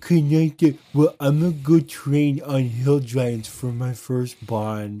 well, I'm gonna go train on Hill Giants for my first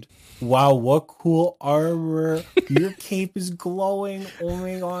bond. Wow, what cool armor. Your cape is glowing. Oh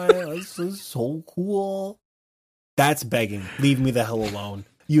my god, this is so cool. That's begging. Leave me the hell alone.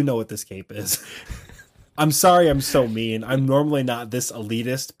 You know what this cape is. I'm sorry I'm so mean. I'm normally not this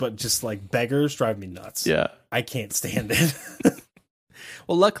elitist, but just like beggars drive me nuts. Yeah. I can't stand it.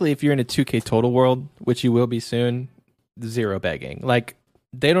 Well, luckily, if you're in a 2K Total world, which you will be soon, zero begging. Like,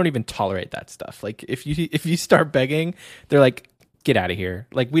 they don't even tolerate that stuff. Like, if you start begging, they're like, get out of here.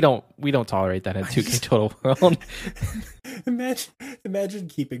 Like, we don't tolerate that in 2K Total world. Imagine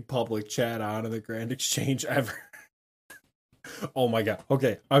keeping public chat on in the Grand Exchange ever. Oh my god.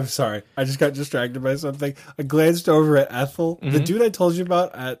 Okay, I'm sorry. I just got distracted by something. I glanced over at Ethel, the dude I told you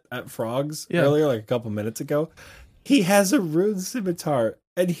about at Frogs earlier, like a couple minutes ago. He has a rune scimitar,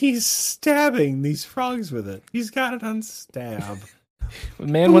 and he's stabbing these frogs with it. He's got it on stab.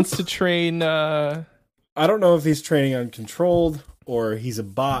 Man wants to train. I don't know if he's training uncontrolled or he's a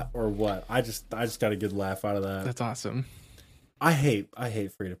bot or what. I just got a good laugh out of that. That's awesome. I hate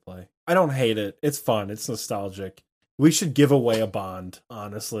free to play. I don't hate it. It's fun. It's nostalgic. We should give away a bond,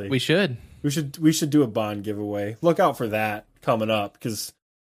 honestly. We should do a bond giveaway. Look out for that coming up, because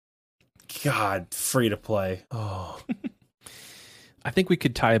God, free to play. Oh. I think we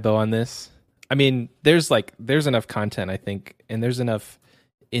could tie a bow on this. I mean, there's enough content, I think, and there's enough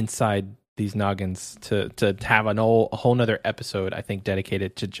inside these noggins to have a whole nother episode, I think,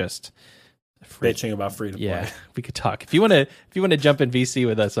 dedicated to just bitching about free to play. Yeah, we could talk. If you want to jump in VC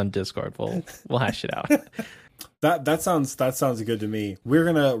with us on Discord, we'll hash it out. That sounds good to me. We're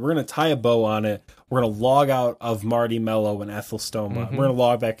gonna tie a bow on it. We're gonna log out of Marty Mello and Ethel Stoma. Mm-hmm. We're gonna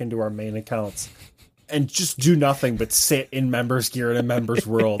log back into our main accounts and just do nothing but sit in members gear in a members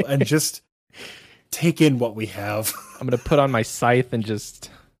world and just take in what we have. I'm gonna put on my scythe and just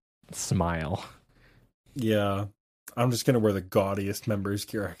smile. Yeah, I'm just gonna wear the gaudiest members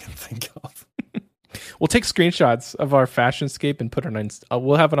gear I can think of. We'll take screenshots of our fashionscape and put it on.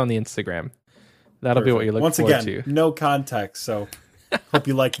 We'll have it on the Instagram. That'll be what you look forward to. Once again, no context, so hope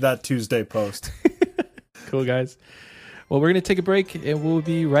you liked that Tuesday post. Cool, guys. Well, we're going to take a break, and we'll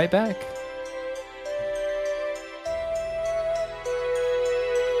be right back.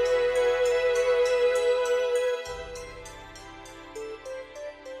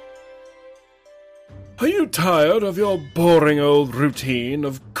 Are you tired of your boring old routine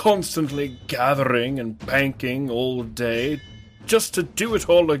of constantly gathering and banking all day just to do it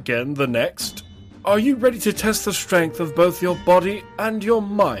all again the next? Are you ready to test the strength of both your body and your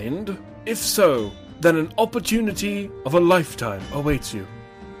mind? If so, then an opportunity of a lifetime awaits you.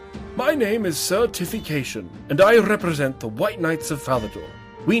 My name is Certification, and I represent the White Knights of Falador.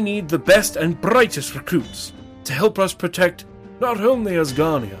 We need the best and brightest recruits to help us protect not only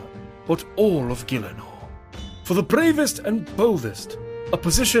Asgarnia, but all of Gielinor. For the bravest and boldest, a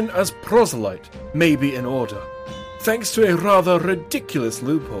position as proselyte may be in order, thanks to a rather ridiculous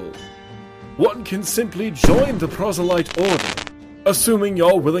loophole. One can simply join the proselyte order, assuming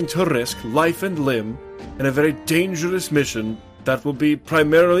you're willing to risk life and limb in a very dangerous mission that will be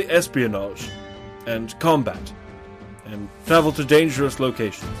primarily espionage and combat, and travel to dangerous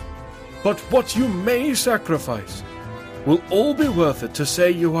locations. But what you may sacrifice will all be worth it to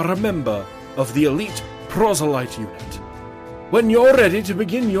say you are a member of the elite proselyte unit. When you're ready to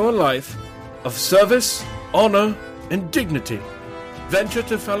begin your life of service, honor, and dignity, venture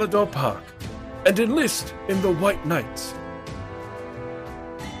to Falador Park and enlist in the White Knights.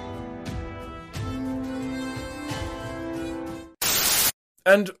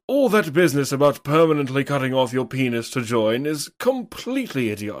 And all that business about permanently cutting off your penis to join is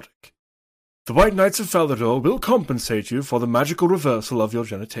completely idiotic. The White Knights of Falador will compensate you for the magical reversal of your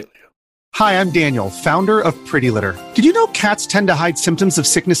genitalia. Hi, I'm Daniel, founder of Pretty Litter. Did you know cats tend to hide symptoms of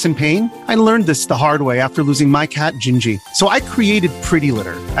sickness and pain? I learned this the hard way after losing my cat, Gingy. So I created Pretty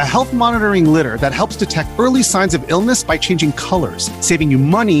Litter, a health monitoring litter that helps detect early signs of illness by changing colors, saving you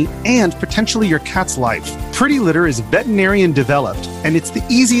money and potentially your cat's life. Pretty Litter is veterinarian developed, and it's the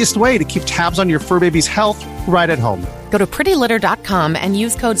easiest way to keep tabs on your fur baby's health right at home. Go to prettylitter.com and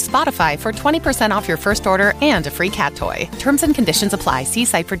use code SPOTIFY for 20% off your first order and a free cat toy. Terms and conditions apply. See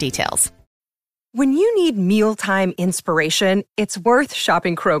site for details. When you need mealtime inspiration, it's worth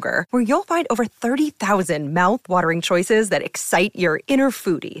shopping Kroger, where you'll find over 30,000 mouth-watering choices that excite your inner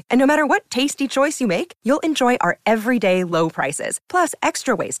foodie. And no matter what tasty choice you make, you'll enjoy our everyday low prices, plus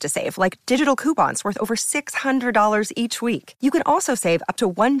extra ways to save, like digital coupons worth over $600 each week. You can also save up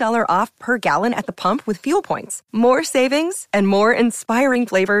to $1 off per gallon at the pump with fuel points. More savings and more inspiring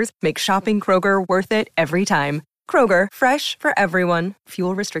flavors make shopping Kroger worth it every time. Kroger, fresh for everyone.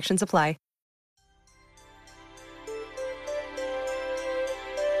 Fuel restrictions apply.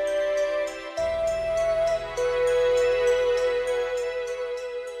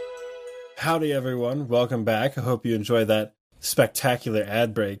 Howdy, everyone. Welcome back. I hope you enjoyed that spectacular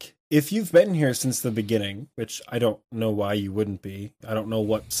ad break. If you've been here since the beginning, which I don't know why you wouldn't be, I don't know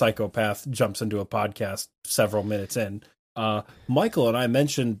what psychopath jumps into a podcast several minutes in. Michael and I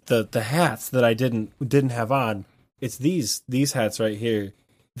mentioned the hats that I didn't have on. It's these hats right here.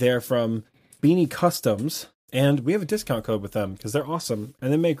 They're from Beanie Customs, and we have a discount code with them because they're awesome,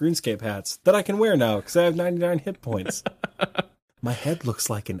 and they make RuneScape hats that I can wear now because I have 99 hit points. My head looks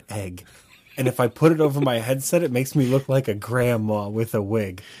like an egg. And if I put it over my headset, it makes me look like a grandma with a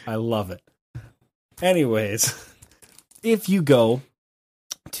wig. I love it. Anyways, if you go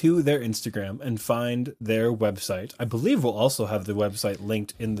to their Instagram and find their website, I believe we'll also have the website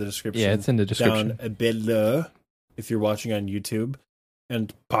linked in the description. Yeah, it's in the description. Down below if you're watching on YouTube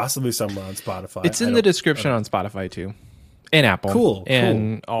and possibly somewhere on Spotify. It's in the description on Spotify too. And Apple. Cool.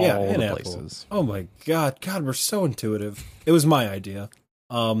 And all and the Apple. places. Oh my God, we're so intuitive. It was my idea.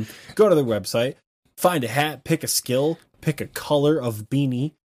 Go to their website, find a hat, pick a skill, pick a color of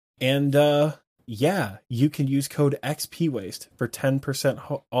beanie, and you can use code XPWaste for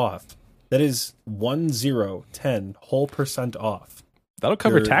 10% off. That is 10 whole percent off. That'll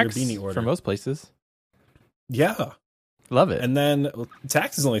cover your tax beanie order. for most places. Yeah. Love it. And then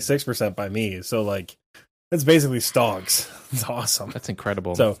tax is only 6% by me, so like that's basically stogs. It's awesome. That's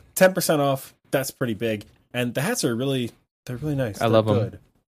incredible. So 10% off, that's pretty big. And the hats are really nice. I love good. them.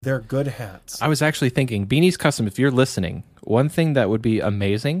 They're good hats. I was actually thinking, Beanies Custom, if you're listening, one thing that would be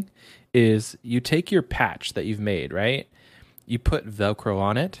amazing is you take your patch that you've made, right? You put Velcro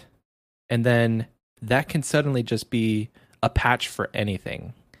on it, and then that can suddenly just be a patch for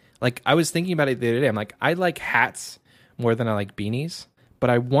anything. Like, I was thinking about it the other day. I'm like, I like hats more than I like beanies, but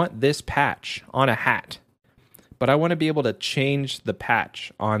I want this patch on a hat. But I want to be able to change the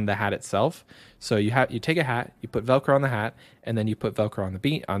patch on the hat itself. So you take a hat, you put Velcro on the hat, and then you put Velcro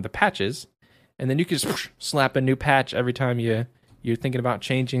on the patches, and then you can just slap a new patch every time you're thinking about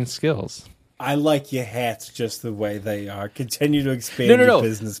changing skills. I like your hats just the way they are. Continue to expand your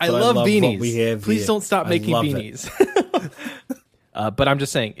business. I love beanies. What we have Please here. don't stop making beanies. But I'm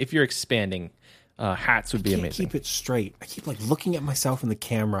just saying, if you're expanding, hats would be amazing. Keep it straight. I keep like looking at myself in the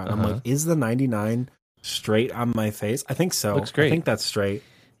camera, and I'm like, is the 99 straight on my face? I think so. Looks great. I think that's straight.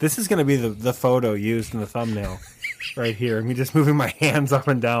 This is going to be the photo used in the thumbnail right here. Me just moving my hands up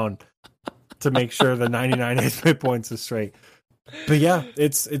and down to make sure the 99 hit points is straight. But yeah,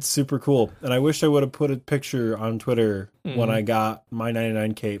 it's super cool. And I wish I would have put a picture on Twitter when I got my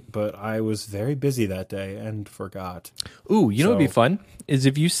 99 cape, but I was very busy that day and forgot. Ooh, you know what would be fun? Is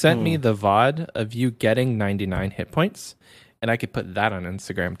if you sent me the VOD of you getting 99 hit points, and I could put that on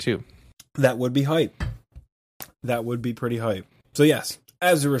Instagram too. That would be hype. That would be pretty hype. So yes,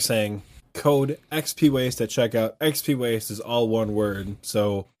 as we were saying, code XPWaste at checkout. XPWaste is all one word.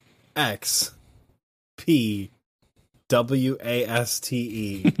 So XPWaste.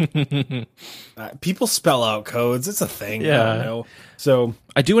 People spell out codes. It's a thing. Yeah. I don't know. So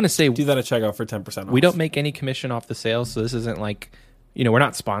I do want to say, do that at checkout for 10% off. we don't make any commission off the sales, so this isn't like, we're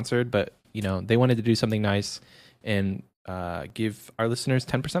not sponsored, but they wanted to do something nice and give our listeners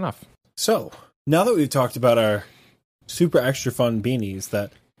 10% off. So now that we've talked about our super extra fun beanies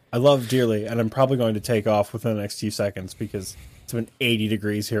that I love dearly, and I'm probably going to take off within the next few seconds because it's been 80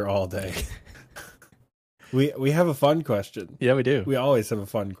 degrees here all day. We have a fun question. Yeah, we do. We always have a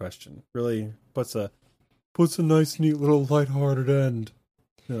fun question. Really puts a nice, neat little lighthearted end.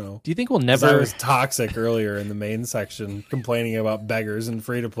 Do you think we'll 'Cause I never... was toxic earlier in the main section, complaining about beggars and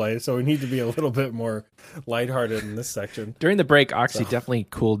free to play. So we need to be a little bit more lighthearted in this section. During the break, Oxy definitely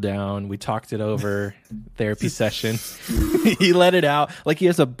cooled down. We talked it over. Therapy session. He let it out. Like he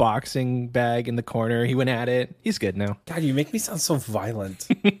has a boxing bag in the corner. He went at it. He's good now. God, you make me sound so violent.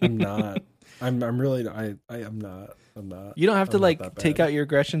 I'm not. I'm really. I am not. I'm not. You don't have to I'm not that like bad. take out your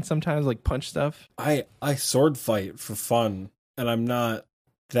aggression sometimes, like punch stuff. I sword fight for fun, and I'm not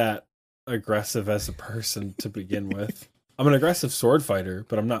that aggressive as a person to begin with. I'm an aggressive sword fighter,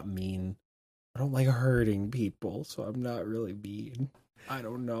 but I'm not mean. I don't like hurting people, so I'm not really mean. I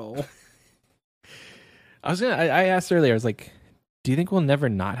don't know. I asked earlier. I was like, "Do you think we'll never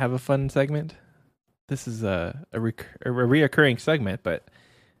not have a fun segment?" This is a reoccurring segment, but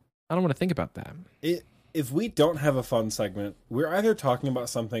I don't want to think about that. If we don't have a fun segment, we're either talking about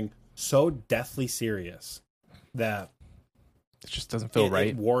something so deathly serious that It just doesn't feel right.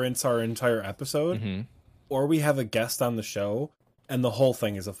 It warrants our entire episode, or we have a guest on the show, and the whole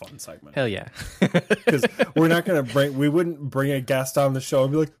thing is a fun segment. Hell yeah! Because we're not going to we wouldn't bring a guest on the show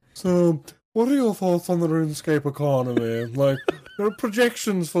and be like, so what are your thoughts on the RuneScape economy? Like, there are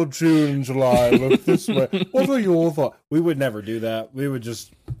projections for June and July look this way. What are your thoughts? We would never do that. We would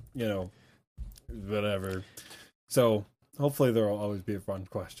just, whatever. So hopefully there will always be a fun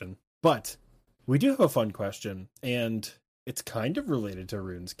question. But we do have a fun question, and it's kind of related to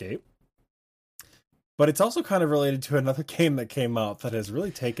RuneScape. But it's also kind of related to another game that came out that has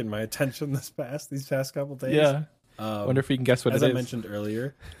really taken my attention these past couple days. Yeah. Wonder if you can guess what it is. As I mentioned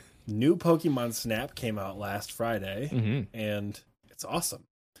earlier, new Pokemon Snap came out last Friday, and it's awesome.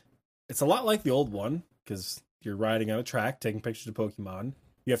 It's a lot like the old one, because you're riding on a track, taking pictures of Pokemon.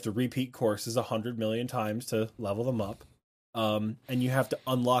 You have to repeat courses 100 million times to level them up. And you have to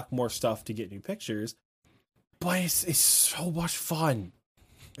unlock more stuff to get new pictures. But it's so much fun.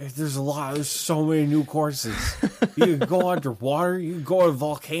 There's so many new courses. You can go underwater, you can go on a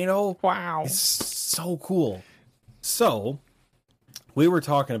volcano. Wow. It's so cool. So, we were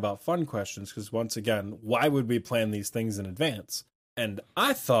talking about fun questions because, once again, why would we plan these things in advance? And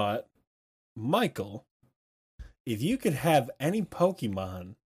I thought, Michael, if you could have any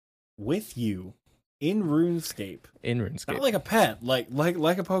Pokemon with you in RuneScape, not like a pet, like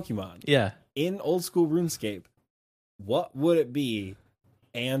a Pokemon, yeah, in old school RuneScape, what would it be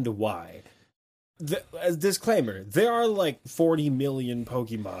and why? As disclaimer, there are like 40 million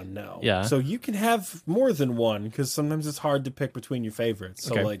Pokemon now. Yeah. So you can have more than one because sometimes it's hard to pick between your favorites.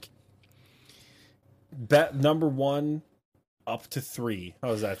 So bet number 1 up to 3. How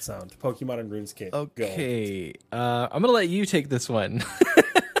does that sound? Pokemon and RuneScape. Okay. I'm going to let you take this one.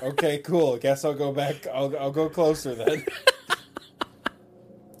 Okay, cool. Guess I'll go back. I'll go closer then.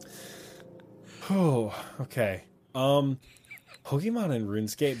 Oh, okay. Pokemon and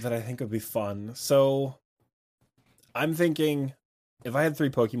RuneScape that I think would be fun. So I'm thinking if I had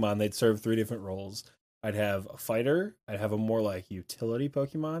 3 Pokemon, they'd serve 3 different roles. I'd have a fighter, I'd have a more like utility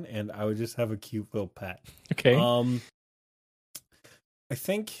Pokemon, and I would just have a cute little pet. Okay. I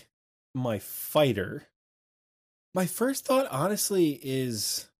think my fighter, my first thought honestly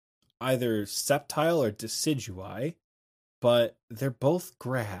is either Sceptile or Decidueye, but they're both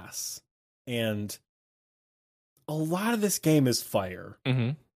grass. And a lot of this game is fire.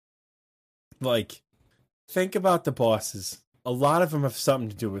 Like, think about the bosses. A lot of them have something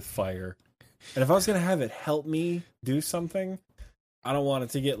to do with fire. And if I was going to have it help me do something, I don't want it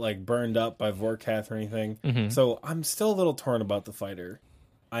to get, like, burned up by Vorkath or anything. So I'm still a little torn about the fighter.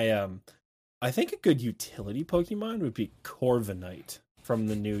 I think a good utility Pokemon would be Corviknight from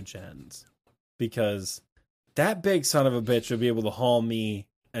the new gens. Because that big son of a bitch would be able to haul me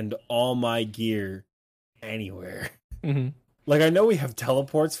and all my gear anywhere. Like, I know we have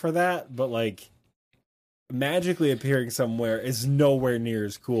teleports for that, but like magically appearing somewhere is nowhere near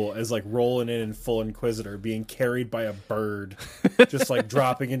as cool as like rolling in full Inquisitor, being carried by a bird, just like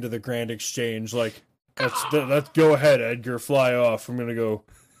dropping into the Grand Exchange. Like, let's go ahead, Edgar, fly off. I'm gonna go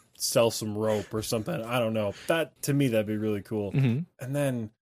sell some rope or something. I don't know. That to me that'd be really cool. And then,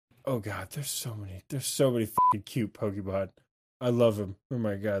 oh god, there's so many fucking cute Pokemon. I love them. Oh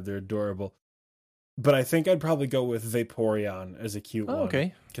my god, they're adorable. But I think I'd probably go with Vaporeon as a cute one.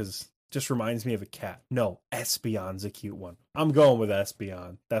 Okay. Because it just reminds me of a cat. No, Espeon's a cute one. I'm going with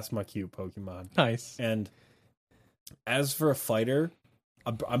Espeon. That's my cute Pokemon. Nice. And as for a fighter,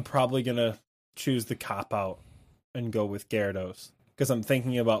 I'm probably going to choose the cop-out and go with Gyarados. Because I'm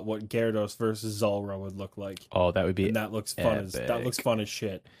thinking about what Gyarados versus Zulrah would look like. Oh, that would be and that looks fun as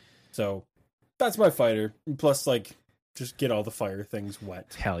shit. So that's my fighter. Plus, like, just get all the fire things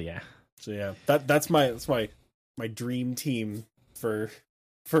wet. Hell yeah. So yeah, that's my dream team for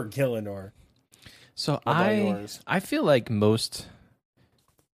Gillinor. So I feel like most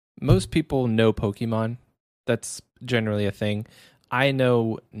people know Pokemon. That's generally a thing. I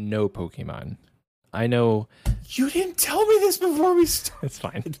know no Pokemon. I know. You didn't tell me this before we started. It's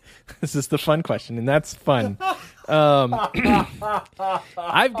fine. This is the fun question, and that's fun. I've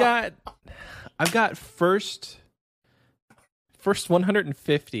got first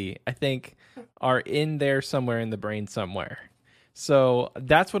 150, I think, are in there somewhere in the brain somewhere. So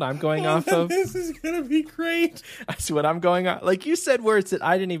that's what I'm going off of. This is going to be great. That's what I'm going on. Like, you said words that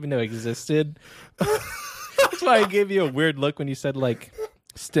I didn't even know existed. That's why I gave you a weird look when you said, like,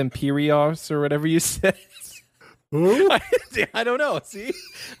 Stemperios or whatever you said. Who? I don't know. See,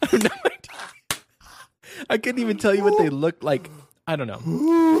 I have no idea. I couldn't even tell you what they looked like. I don't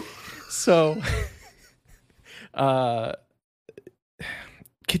know. So,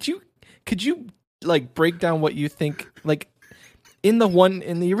 could you like break down what you think like in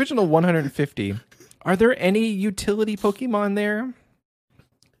the original 150? Are there any utility Pokemon there?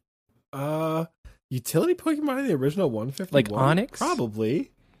 Utility Pokemon in the original 150? Like Onix?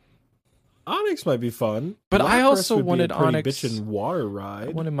 Probably. Onix might be fun. But Lapras I also would be wanted a pretty Onix. bitchin' water I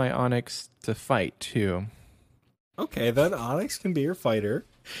ride. wanted my Onix to fight too. Okay, then Onix can be your fighter.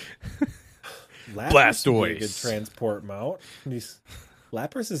 Lapras Blastoise. would be a good transport mount.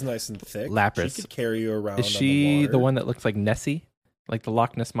 Lapras is nice and thick. Lapras. She could carry you around. Is she on the the one that looks like Nessie? Like the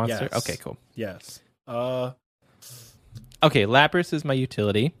Loch Ness Monster? Yes. Okay, cool. Yes. Okay, Lapras is my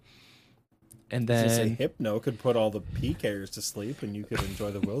utility. And Then then Hypno could put all the PKers to sleep, and you could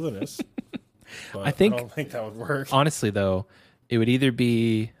enjoy the wilderness. But I think- I don't think that would work. honestly though, it would either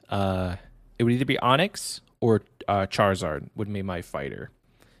be Onyx or Charizard would be my fighter.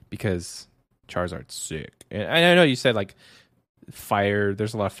 Because Charizard's sick. And I know you said like fire,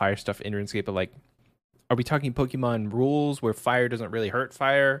 there's a lot of fire stuff in RuneScape, but like are we talking Pokemon rules where fire doesn't really hurt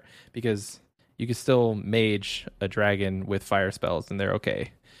fire? Because you can still mage a dragon with fire spells and they're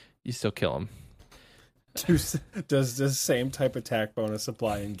okay. You still kill them. Does the same type attack bonus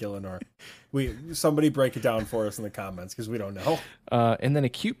apply in Gillinor? Somebody break it down for us in the comments because we don't know. And then a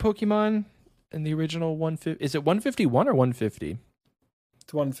cute Pokemon in the original 150. Is it 151 or 150?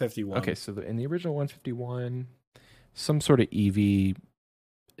 It's 151. Okay, so in the original 151, some sort of Eevee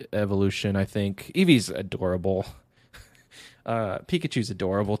evolution, I think. Eevee's adorable. Pikachu's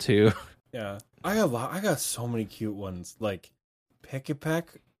adorable too. Yeah, I got so many cute ones. Like Pikipek,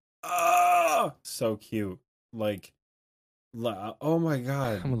 so cute. Like, oh my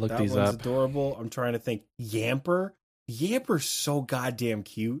god, I'm gonna look that these one's up. adorable. I'm trying to think. Yamper's so goddamn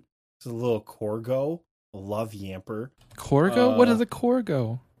cute. It's a little Corgo. I love Yamper. Corgo? What is a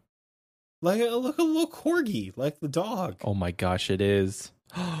Corgo? Like a little corgi, like the dog. Oh my gosh, it is.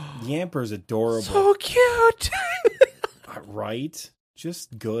 Yamper's adorable. So cute. Right?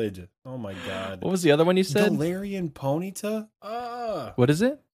 Just good. Oh my god. What was the other one you said? Galarian Ponyta? What is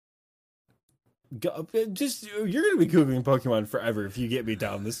it? Just you're gonna be googling Pokemon forever if you get me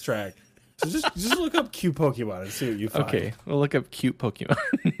down this track. So just look up cute Pokemon and see what you find. Okay, we'll look up cute Pokemon.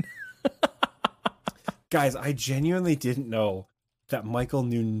 Guys, I genuinely didn't know that Michael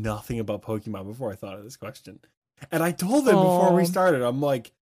knew nothing about Pokemon before I thought of this question. And I told him before we started, I'm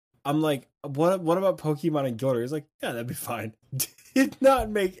like, what about Pokemon and Gilder? He's like, yeah, that'd be fine. Did not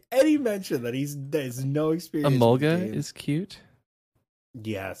make any mention that there's no experience. Emolga is cute.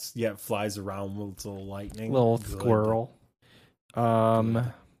 Yes, yeah, it flies around with its little lightning. Little Good. squirrel.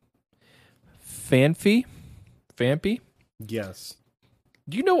 Fanpy? Yes.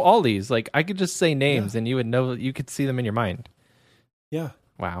 You know all these. Like I could just say names and you would know, you could see them in your mind. Yeah.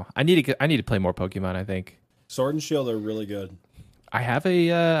 Wow. I need to play more Pokemon, I think. Sword and Shield are really good. I have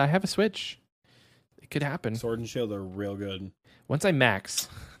a Switch. It could happen. Sword and Shield are real good. Once I max,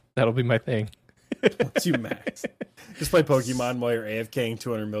 that'll be my thing. Once you max. Just play Pokemon while you're AFKing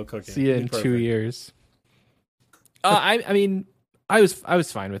 200 mil cooking. See you in 2 years. I mean, I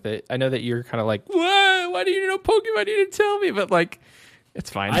was fine with it. I know that you're kind of like, what? Why do you know Pokemon? You didn't tell me, but like, it's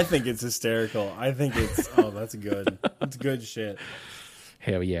fine. I think it's hysterical. I think it's that's good. It's good shit.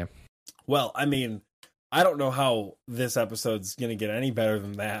 Hell yeah. Well, I mean, I don't know how this episode's gonna get any better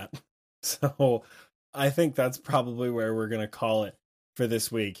than that. So I think that's probably where we're gonna call it for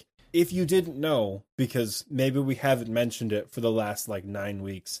this week. If you didn't know, because maybe we haven't mentioned it for the last 9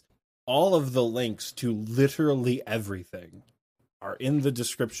 weeks, all of the links to literally everything are in the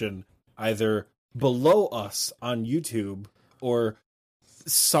description, either below us on YouTube or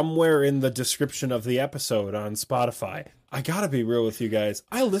somewhere in the description of the episode on Spotify. I gotta be real with you guys.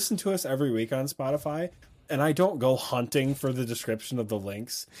 I listen to us every week on Spotify, and I don't go hunting for the description of the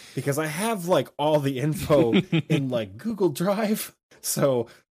links because I have all the info in Google Drive. So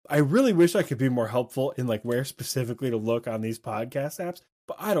I really wish I could be more helpful in where specifically to look on these podcast apps,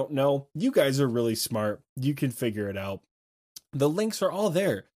 but I don't know. You guys are really smart. You can figure it out. The links are all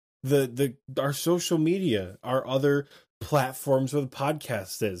there. Our social media, our other platforms where the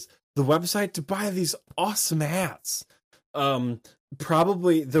podcast is, the website to buy these awesome hats,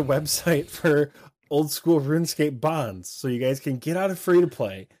 probably the website for old school RuneScape bonds, so you guys can get out of free to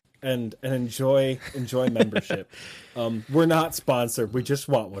play and enjoy membership. We're not sponsored. We just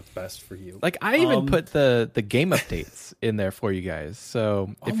want what's best for you. Like I even put the game updates in there for you guys.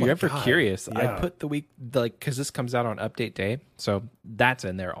 So if you're ever curious, I put the week because this comes out on update day, so that's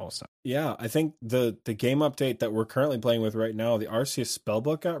in there also. Yeah, I think the game update that we're currently playing with right now, the Arceus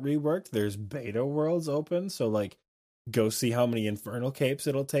spellbook got reworked. There's beta worlds open, so like go see how many Infernal Capes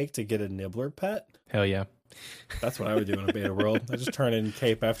it'll take to get a Nibbler pet. Hell yeah. That's what I would do in a beta world. I just turn in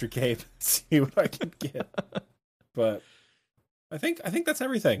cape after cape and see what I can get. But I think that's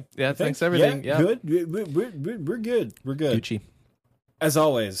everything. Yeah, thanks everything. Yeah, good. We're good. We're good. Gucci. As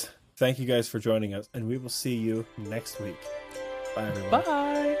always, thank you guys for joining us, and we will see you next week. Bye, everyone.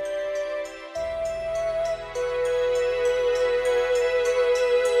 Bye.